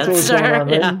makes sense to her.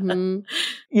 Right?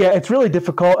 Yeah, it's really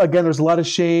difficult. Again, there's a lot of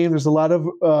shame. There's a lot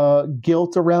of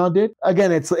guilt around it.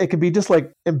 Again, it can be just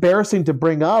like embarrassing to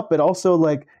bring up, but also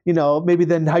like, maybe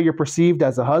then how you're perceived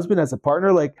as a husband, as a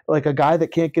partner, like a guy that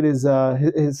can't get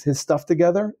his stuff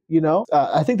together,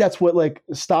 I think that's what like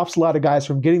stops a lot of guys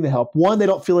from getting the help. One, they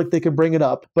don't feel like they can bring it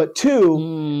up, but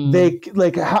two, they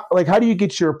how do you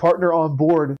get your partner on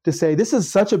board to say, this is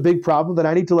such a big problem that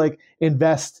I need to like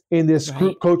invest in this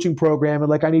group coaching program. And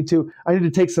like, I need to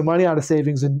take some money out of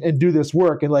savings and do this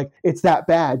work. And like, it's that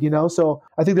bad, So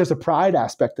I think there's a pride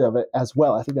aspect of it as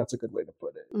well. I think that's a good way to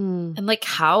put it. And like,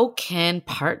 how can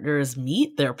partners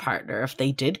meet their partner if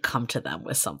they did come to them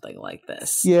with something like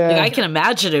this? Yeah. Like, I can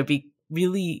imagine it'd be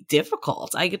really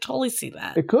difficult. I could totally see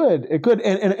that. It could.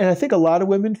 And I think a lot of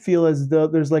women feel as though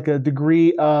there's like a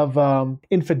degree of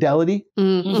infidelity,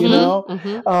 you know?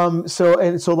 So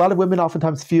a lot of women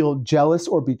oftentimes feel jealous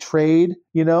or betrayed,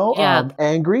 you know,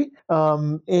 angry.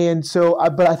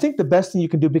 But I think the best thing you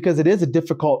can do, because it is a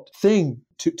difficult thing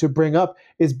to bring up,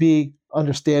 is be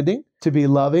understanding, to be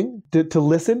loving, to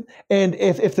listen. And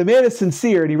if the man is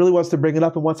sincere and he really wants to bring it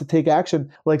up and wants to take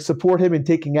action, like support him in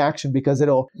taking action, because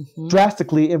it'll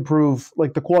drastically improve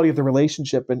like the quality of the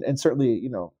relationship and certainly, you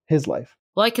know, his life.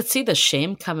 Well, I could see the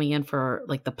shame coming in for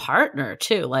like the partner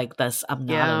too, like this, I'm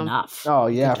not enough. Oh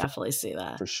yeah. I can definitely see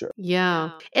that. For sure.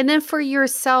 Yeah. And then for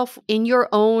yourself, in your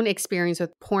own experience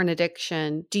with porn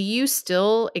addiction, do you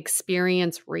still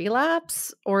experience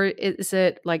relapse, or is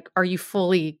it like, are you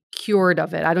fully cured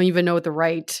of it? I don't even know the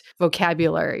right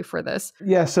vocabulary for this.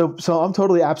 Yeah, so I'm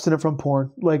totally abstinent from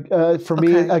porn. Like for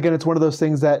me, again, it's one of those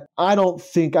things that I don't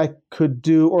think I could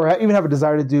do, or I even have a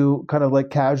desire to do, kind of like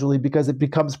casually, because it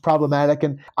becomes problematic,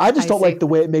 and I just don't like the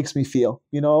way it makes me feel.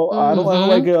 You know, I don't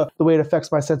like the way it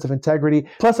affects my sense of integrity.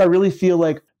 Plus, I really feel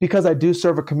like, because I do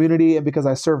serve a community and because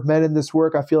I serve men in this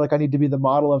work, I feel like I need to be the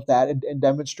model of that and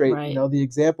demonstrate, you know, the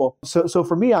example. So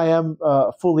for me, I am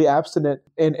fully abstinent,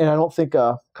 and I don't think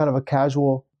kind of a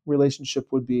casual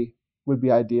relationship would be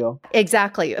ideal.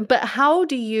 Exactly. But how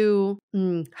do you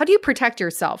protect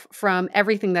yourself from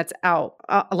everything that's out?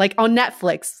 Like on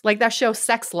Netflix, like that show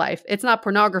Sex Life. It's not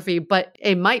pornography, but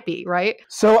it might be, right?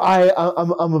 So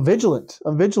I'm vigilant.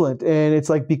 I'm vigilant. And it's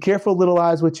like, be careful, little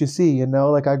eyes, what you see, you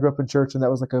know? Like I grew up in church and that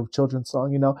was like a children's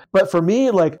song, you know? But for me,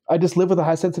 like I just live with a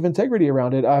high sense of integrity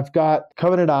around it. I've got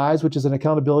Covenant Eyes, which is an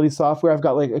accountability software. I've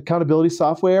got like accountability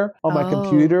software on my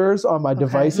computers, on my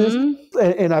devices.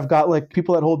 And I've got like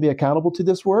people that hold me accountable to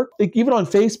this work. Like even on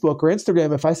Facebook or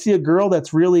Instagram, if I see a girl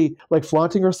that's really like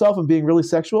flaunting herself and being really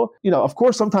sexual, you know, of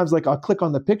course, sometimes like I'll click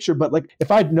on the picture, but like if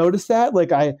I notice that,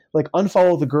 like I like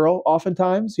unfollow the girl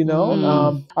oftentimes, you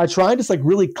know. I try and just like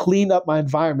really clean up my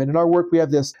environment. In our work, we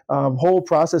have this whole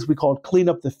process we call clean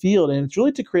up the field, and it's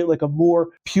really to create like a more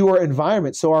pure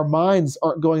environment, so our minds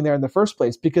aren't going there in the first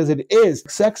place, because it is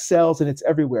sex sells and it's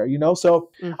everywhere, you know.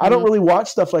 So I don't really watch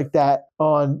stuff like that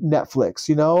on Netflix,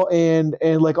 you know, and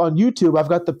like on YouTube, I've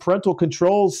got the parental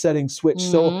controls settings switched,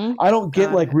 so I don't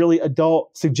get like really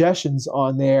adult suggestions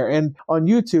on there. And on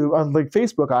YouTube, on like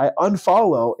Facebook, I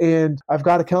unfollow, and I've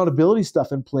got accountability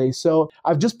stuff in place. So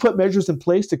I've just put measures in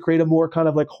place to create a more kind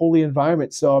of like holy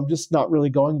environment. So I'm just not really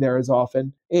going there as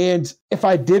often. And if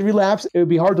I did relapse, it would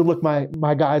be hard to look my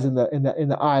guys in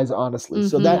the eyes, honestly.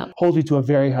 So that holds me to a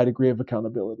very high degree of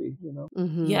accountability, you know?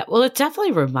 Yeah, well, it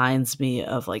definitely reminds me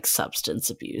of like substance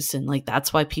abuse, and like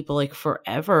that's why people like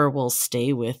forever will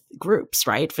stay with groups,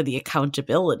 right? For the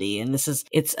accountability. And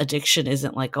it's addiction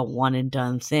isn't like a one and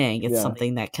done thing. It's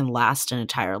something that can last an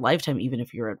entire lifetime, even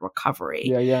if you're in recovery.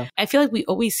 Yeah. I feel like we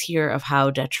always hear of how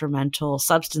detrimental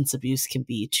substance abuse can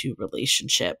be to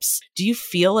relationships. Do you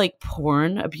feel like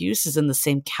porn abuse is in the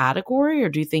same category, or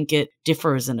do you think it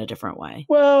differs in a different way?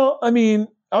 Well, I mean,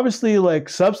 obviously, like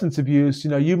substance abuse, you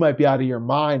know, you might be out of your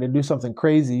mind and do something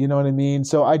crazy, you know what I mean?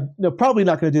 So probably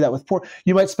not going to do that with porn.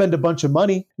 You might spend a bunch of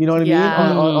money, you know what I mean,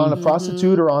 on a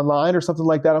prostitute or online or something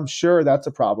like that. I'm sure that's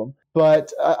a problem.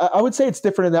 But I would say it's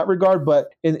different in that regard. But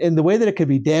in the way that it could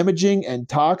be damaging and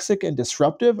toxic and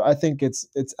disruptive, I think it's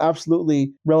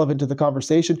absolutely relevant to the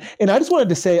conversation. And I just wanted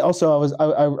to say also,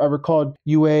 I recalled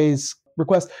UA's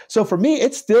request. So for me,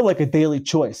 it's still like a daily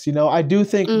choice. You know, I do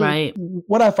think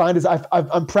what I find is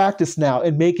I'm practiced now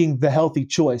in making the healthy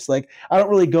choice. Like I don't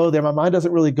really go there. My mind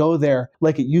doesn't really go there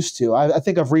like it used to. I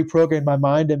think I've reprogrammed my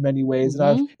mind in many ways,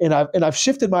 and I've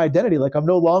shifted my identity. Like I'm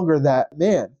no longer that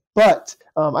man. But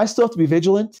I still have to be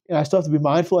vigilant, and I still have to be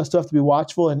mindful. I still have to be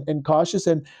watchful and cautious,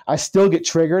 and I still get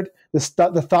triggered.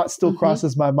 The thought still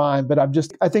crosses my mind, but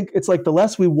I think it's like the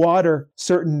less we water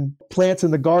certain plants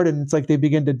in the garden, it's like they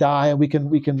begin to die, and we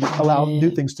can allow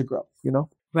new things to grow, you know?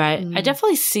 Right. I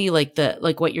definitely see like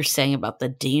what you're saying about the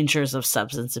dangers of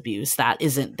substance abuse. That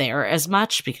isn't there as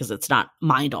much because it's not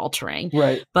mind altering.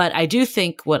 Right. But I do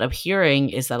think what I'm hearing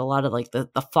is that a lot of like the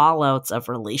fallouts of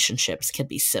relationships can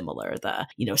be similar. The,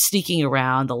 you know, sneaking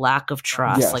around, the lack of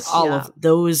trust, like all of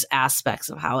those aspects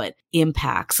of how it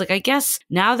impacts. Like, I guess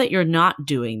now that you're not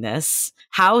doing this,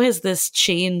 how has this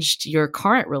changed your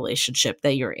current relationship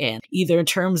that you're in, either in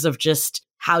terms of just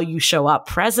how you show up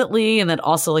presently and then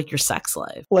also like your sex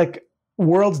life? Like,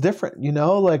 world's different, you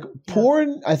know, like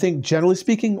porn, I think generally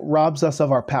speaking, robs us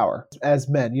of our power as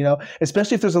men, you know,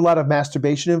 especially if there's a lot of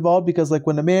masturbation involved, because like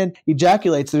when a man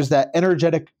ejaculates, there's that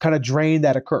energetic kind of drain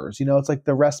that occurs, you know, it's like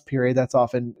the rest period that's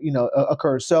often, you know,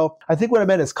 occurs. So I think when a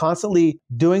man is constantly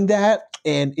doing that,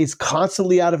 and is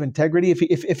constantly out of integrity,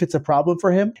 if it's a problem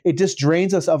for him, it just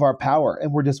drains us of our power,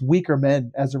 and we're just weaker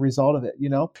men as a result of it, you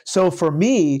know? So for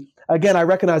me, again, I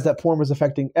recognize that porn was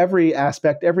affecting every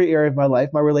aspect, every area of my life,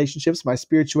 my relationships, my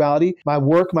spirituality, my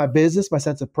work, my business, my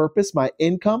sense of purpose, my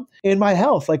income, and my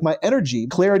health, like my energy,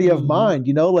 clarity of mind,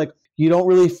 you know, like you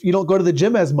don't go to the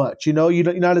gym as much, you know,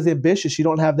 you're not as ambitious, you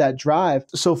don't have that drive.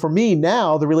 So for me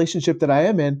now, the relationship that I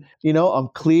am in, you know, I'm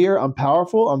clear, I'm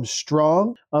powerful, I'm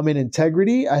strong, I'm in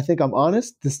integrity. I think I'm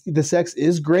honest. The sex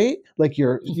is great. Like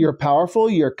you're powerful,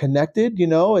 you're connected, you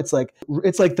know, it's like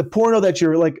the porno that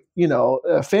you're like, you know,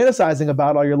 fantasizing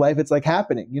about all your life. It's like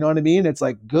happening, you know what I mean? It's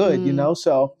like good, you know?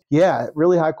 So yeah,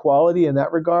 really high quality in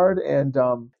that regard. And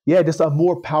yeah, just a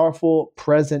more powerful,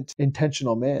 present,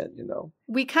 intentional man, you know?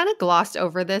 We kind of glossed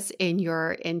over this in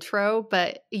your intro,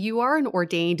 but you are an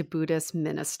ordained Buddhist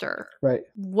minister. Right.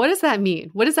 What does that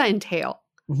mean? What does that entail?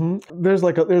 Mm-hmm.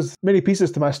 There's many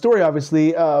pieces to my story,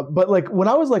 obviously. But like when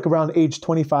I was like around age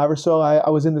 25 or so, I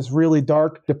was in this really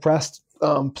dark, depressed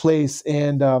place,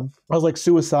 and I was like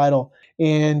suicidal,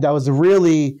 and I was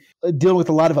really dealing with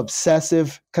a lot of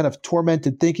obsessive kind of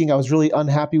tormented thinking. I was really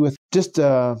unhappy with just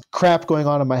crap going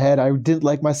on in my head. I didn't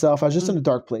like myself. I was just in a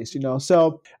dark place, you know.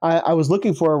 So I was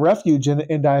looking for a refuge,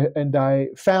 and I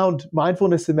found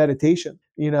mindfulness and meditation,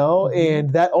 you know,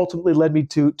 and that ultimately led me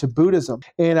to Buddhism.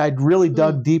 And I really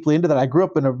dug deeply into that. I grew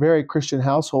up in a very Christian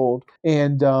household,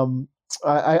 and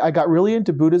I got really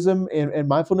into Buddhism and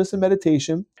mindfulness and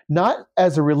meditation, not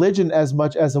as a religion as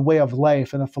much as a way of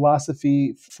life and a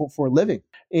philosophy for living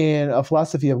and a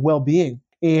philosophy of well-being.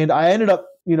 And I ended up,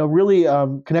 you know, really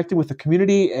connecting with the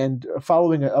community and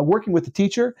working with the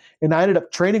teacher. And I ended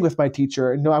up training with my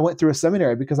teacher. And you know, I went through a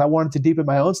seminary because I wanted to deepen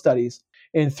my own studies.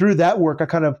 And through that work, I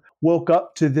kind of woke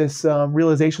up to this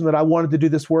realization that I wanted to do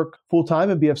this work full time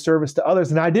and be of service to others.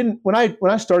 And I didn't, when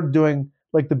I started doing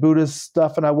like the Buddhist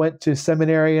stuff, and I went to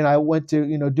seminary and I went to,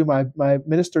 you know, do my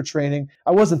minister training,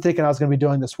 I wasn't thinking I was going to be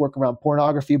doing this work around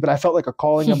pornography, but I felt like a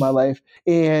calling in my life.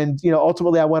 And, you know,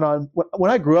 ultimately I went on, when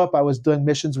I grew up, I was doing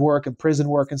missions work and prison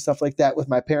work and stuff like that with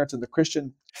my parents in the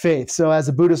Christian faith. So as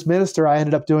a Buddhist minister, I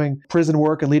ended up doing prison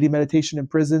work and leading meditation in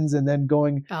prisons, and then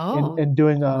going and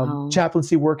doing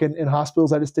chaplaincy work in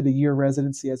hospitals. I just did a year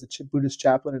residency as a Buddhist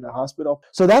chaplain in a hospital.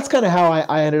 So that's kind of how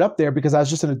I ended up there, because I was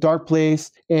just in a dark place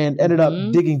and ended up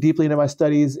digging deeply into my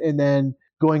studies, and then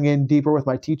going in deeper with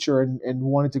my teacher and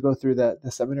wanted to go through the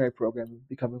seminary program and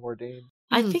becoming ordained.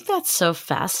 I think that's so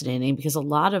fascinating, because a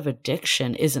lot of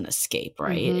addiction is an escape,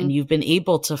 right? And you've been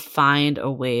able to find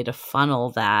a way to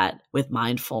funnel that with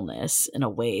mindfulness in a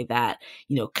way that,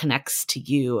 you know, connects to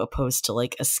you, opposed to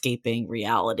like escaping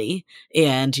reality,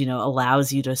 and, you know,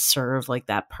 allows you to serve like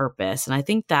that purpose. And I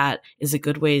think that is a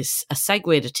good way, a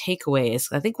segue to takeaways.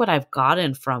 I think what I've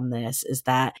gotten from this is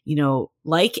that, you know,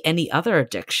 like any other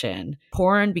addiction,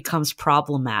 porn becomes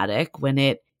problematic when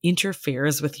it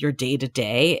interferes with your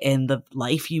day-to-day and the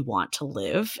life you want to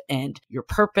live and your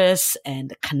purpose and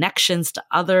the connections to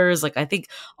others. Like, I think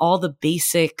all the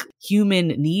basic human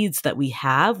needs that we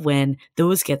have, when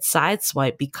those get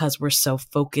sideswiped because we're so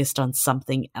focused on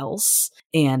something else,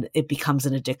 and it becomes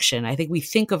an addiction. I think we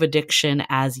think of addiction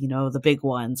as, you know, the big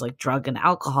ones like drug and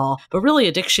alcohol, but really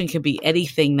addiction can be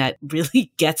anything that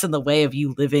really gets in the way of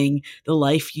you living the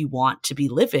life you want to be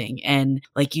living. And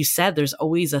like you said, there's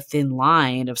always a thin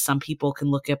line of some people can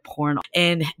look at porn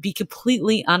and be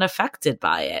completely unaffected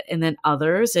by it. And then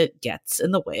others, it gets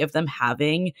in the way of them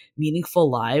having meaningful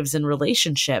lives and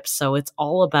relationships. So it's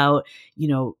all about, you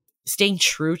know, staying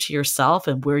true to yourself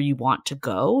and where you want to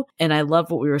go. And I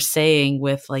love what we were saying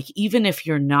with, like, even if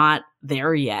you're not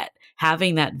there yet,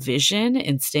 having that vision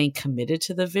and staying committed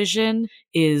to the vision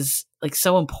is like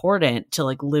so important to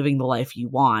like living the life you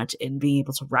want and being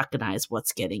able to recognize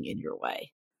what's getting in your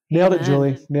way. Nailed it,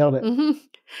 Julie. Nailed it.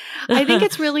 I think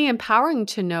it's really empowering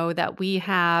to know that we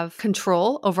have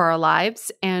control over our lives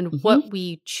and what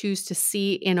we choose to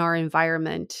see in our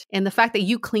environment. And the fact that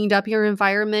you cleaned up your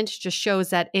environment just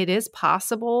shows that it is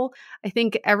possible. I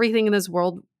think everything in this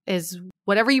world is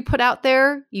whatever you put out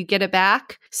there, you get it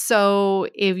back. So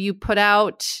if you put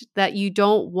out that you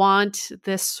don't want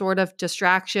this sort of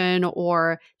distraction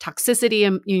or toxicity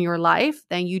in your life,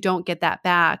 then you don't get that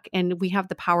back. And we have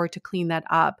the power to clean that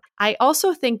up. I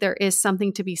also think there is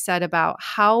something to be said about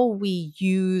how we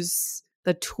use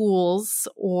the tools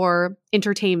or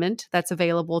entertainment that's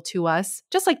available to us,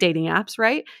 just like dating apps,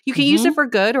 right? You can use it for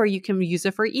good or you can use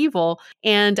it for evil.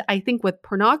 And I think with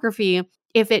pornography,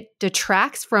 if it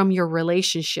detracts from your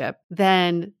relationship,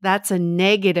 then that's a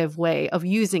negative way of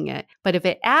using it. But if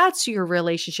it adds to your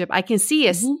relationship, I can see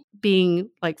it being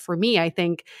like, for me, I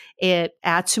think it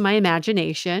adds to my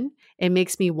imagination. It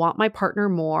makes me want my partner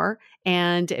more,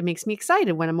 and it makes me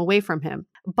excited when I'm away from him.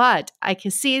 But I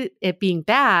can see it being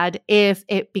bad if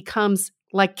it becomes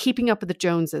like keeping up with the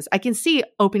Joneses. I can see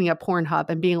opening up Pornhub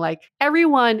and being like,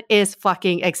 everyone is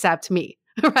fucking except me.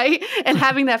 Right? And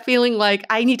having that feeling like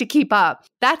I need to keep up.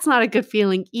 That's not a good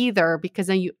feeling either, because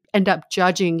then you end up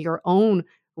judging your own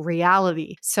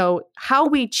reality. So how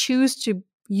we choose to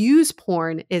use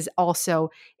porn is also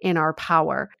in our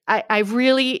power. I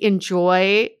really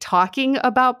enjoy talking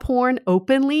about porn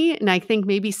openly. And I think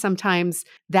maybe sometimes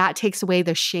that takes away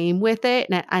the shame with it.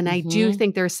 And I do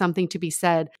think there's something to be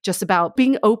said just about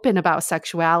being open about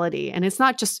sexuality. And it's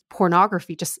not just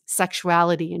pornography, just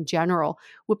sexuality in general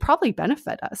would probably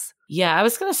benefit us. Yeah, I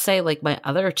was going to say, like, my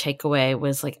other takeaway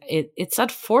was like, it's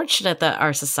unfortunate that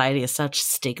our society has such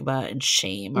stigma and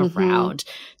shame around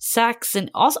sex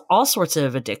and all sorts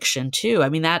of addiction too. I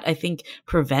mean, that I think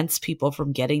prevents people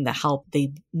from getting the help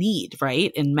they need,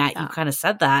 right? And Matt, you kind of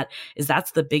said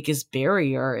that's the biggest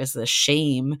barrier, is the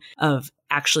shame of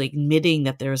actually admitting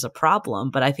that there's a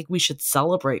problem. But I think we should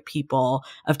celebrate people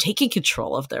of taking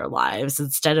control of their lives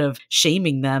instead of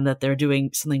shaming them that they're doing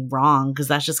something wrong, because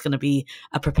that's just going to be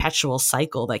a perpetual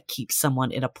cycle that keeps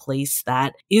someone in a place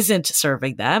that isn't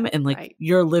serving them. And like,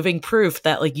 you're living proof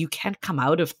that like you can come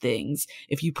out of things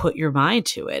if you put your mind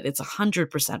to it. It's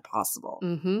 100% possible.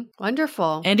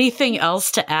 Wonderful. Anything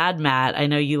else to add, Matt? I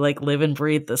know you like live and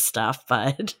breathe this stuff,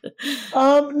 but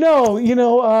no,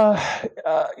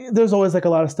 there's always like a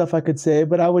lot of stuff I could say,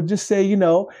 but I would just say,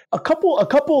 a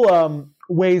couple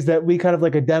ways that we kind of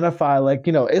like identify, like,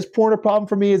 is porn a problem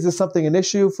for me? Is this an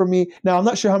issue for me? Now, I'm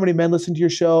not sure how many men listen to your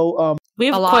show. We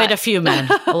have quite a few men,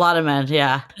 a lot of men.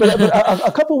 Yeah. But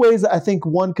a couple ways that I think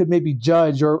one could maybe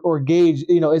judge or gauge,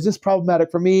 is this problematic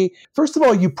for me? First of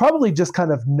all, you probably just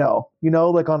kind of know,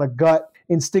 like on a gut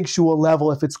instinctual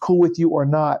level, if it's cool with you or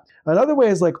not. Another way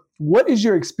is like, what is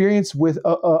your experience with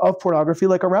of pornography,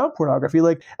 like around pornography?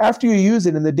 Like after you use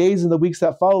it in the days and the weeks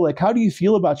that follow, like how do you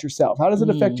feel about yourself? How does it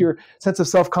affect your sense of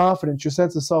self-confidence, your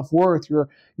sense of self-worth, your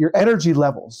energy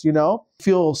levels,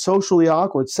 Feel socially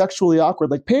awkward, sexually awkward?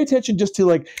 Like pay attention just to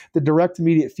like the direct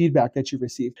immediate feedback that you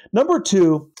receive. Number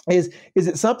two is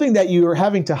it something that you are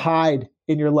having to hide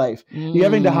in your life? You're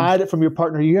having to hide it from your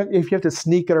partner. If you have to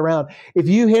sneak it around. If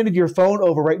you handed your phone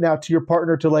over right now to your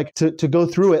partner to go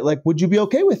through it, like, would you be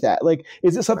okay with that? Like,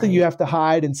 is it something you have to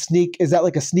hide and sneak? Is that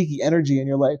like a sneaky energy in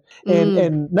your life?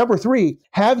 And number three,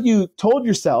 have you told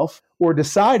yourself or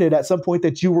decided at some point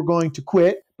that you were going to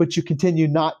quit, but you continue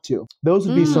not to? Those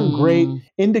would be some great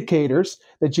indicators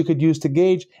that you could use to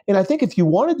gauge. And I think if you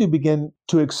wanted to begin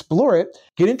to explore it,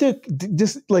 get into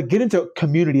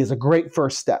community is a great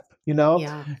first step.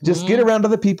 Just get around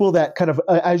other people that kind of,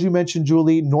 as you mentioned,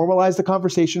 Julie, normalize the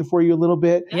conversation for you a little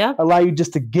bit, allow you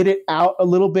just to get it out a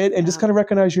little bit, and just kind of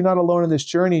recognize you're not alone in this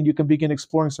journey, and you can begin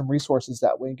exploring some resources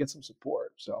that way and get some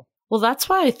support. So. Well, that's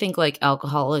why I think like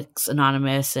Alcoholics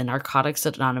Anonymous and Narcotics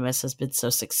Anonymous has been so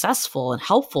successful and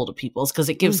helpful to people, is because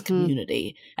it gives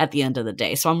community at the end of the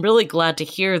day. So I'm really glad to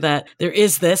hear that there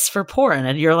is this for porn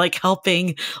and you're like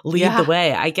helping lead the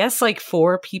way. I guess like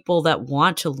for people that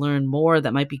want to learn more,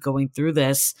 that might be going through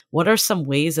this, what are some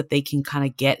ways that they can kind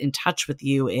of get in touch with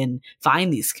you and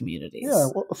find these communities? Yeah,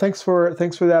 well, thanks for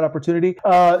that opportunity.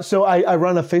 So I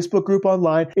run a Facebook group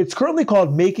online. It's currently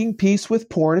called Making Peace with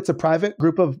Porn. It's a private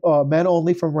group of men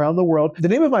only from around the world. The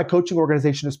name of my coaching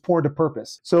organization is Porn to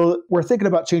Purpose. So we're thinking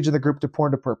about changing the group to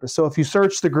Porn to Purpose. So if you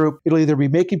search the group, it'll either be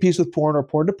Making Peace with Porn or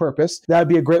Porn to Purpose. That'd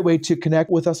be a great way to connect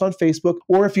with us on Facebook.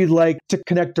 Or if you'd like to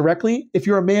connect directly, if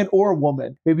you're a man or a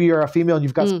woman, maybe you're a female and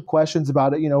you've got some questions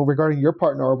about it, regarding your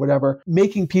partner or whatever,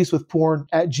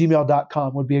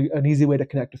 makingpeacewithporn@gmail.com would be an easy way to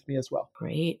connect with me as well.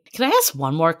 Great. Can I ask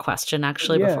one more question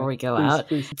actually before we go out?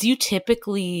 Please. Do you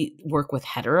typically work with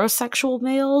heterosexual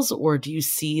males, or do you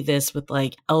see this with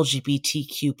like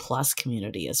LGBTQ plus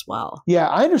community as well? Yeah,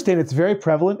 I understand it's very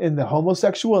prevalent in the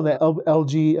homosexual and the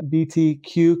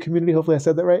LGBTQ community. Hopefully I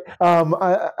said that right.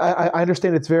 I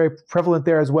understand it's very prevalent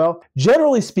there as well.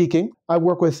 Generally speaking, I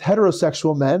work with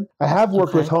heterosexual men. I have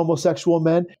worked with homosexual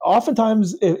men.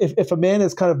 Oftentimes, if a man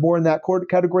is kind of more in that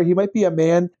category, he might be a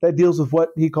man that deals with what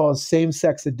he calls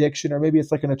same-sex addiction, or maybe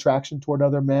it's like an attraction toward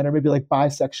other men, or maybe like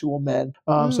bisexual men.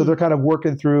 So they're kind of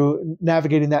working through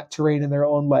navigating that terrain in their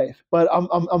own life. But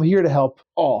I'm here to help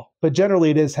all, but generally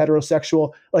it is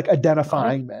heterosexual, like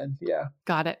identifying men. Yeah.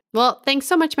 Got it. Well, thanks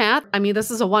so much, Matt. I mean,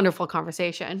 this is a wonderful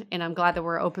conversation, and I'm glad that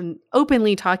we're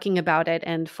openly talking about it.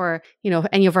 And for,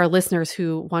 any of our listeners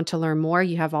who want to learn more,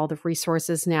 you have all the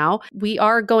resources now. We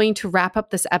are going to wrap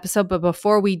up this episode, but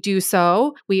before we do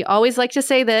so, we always like to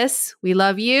say this. We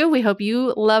love you. We hope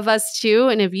you love us too.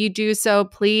 And if you do so,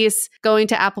 please go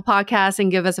into Apple Podcasts and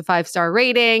give us a 5-star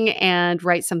rating and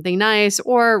write something nice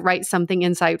or write something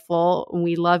insightful.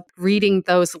 We love reading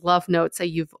those love notes that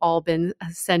you've all been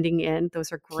sending in.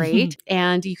 Those are great.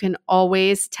 And you can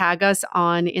always tag us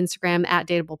on Instagram at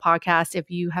Dateable Podcast if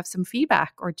you have some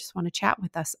feedback or just want to chat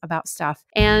with us about stuff.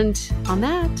 And on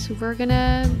that, we're going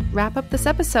to wrap up this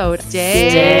episode.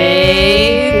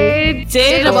 Stay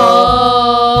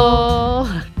dateable.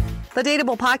 The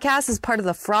Dateable Podcast is part of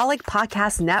the Frolic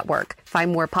Podcast Network.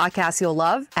 Find more podcasts you'll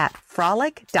love at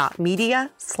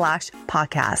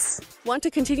frolic.media/podcasts. Want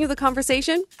to continue the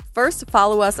conversation? First,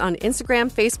 follow us on Instagram,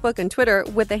 Facebook, and Twitter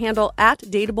with the handle at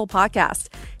Dateable Podcast.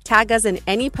 Tag us in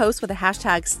any post with the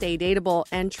hashtag StayDateable,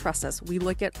 and trust us, we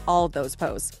look at all of those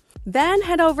posts. Then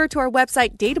head over to our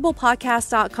website,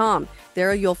 dateablepodcast.com.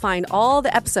 There you'll find all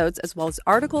the episodes as well as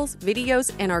articles,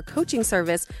 videos, and our coaching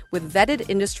service with vetted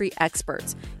industry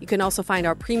experts. You can also find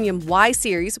our premium Why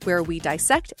series where we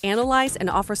dissect, analyze, and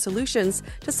offer solutions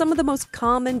to some of the most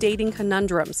common dating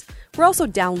conundrums. We're also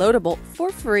downloadable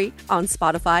for free on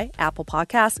Spotify, Apple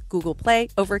Podcasts, Google Play,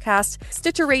 Overcast,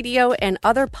 Stitcher Radio, and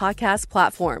other podcast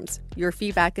platforms. Your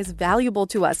feedback is valuable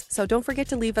to us, so don't forget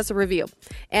to leave us a review.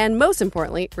 And most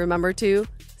importantly, remember to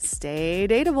stay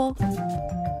dateable.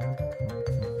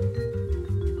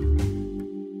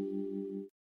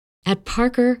 At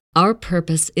Parker, our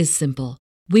purpose is simple.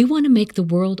 We want to make the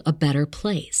world a better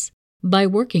place by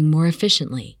working more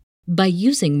efficiently, by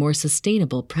using more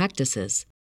sustainable practices,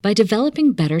 by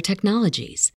developing better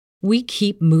technologies. We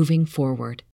keep moving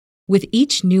forward. With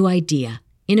each new idea,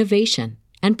 innovation,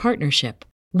 and partnership,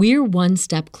 we're one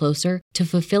step closer to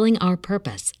fulfilling our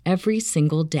purpose every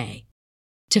single day.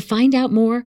 To find out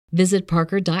more, visit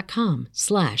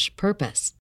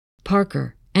parker.com/purpose.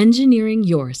 Parker, engineering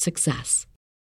your success.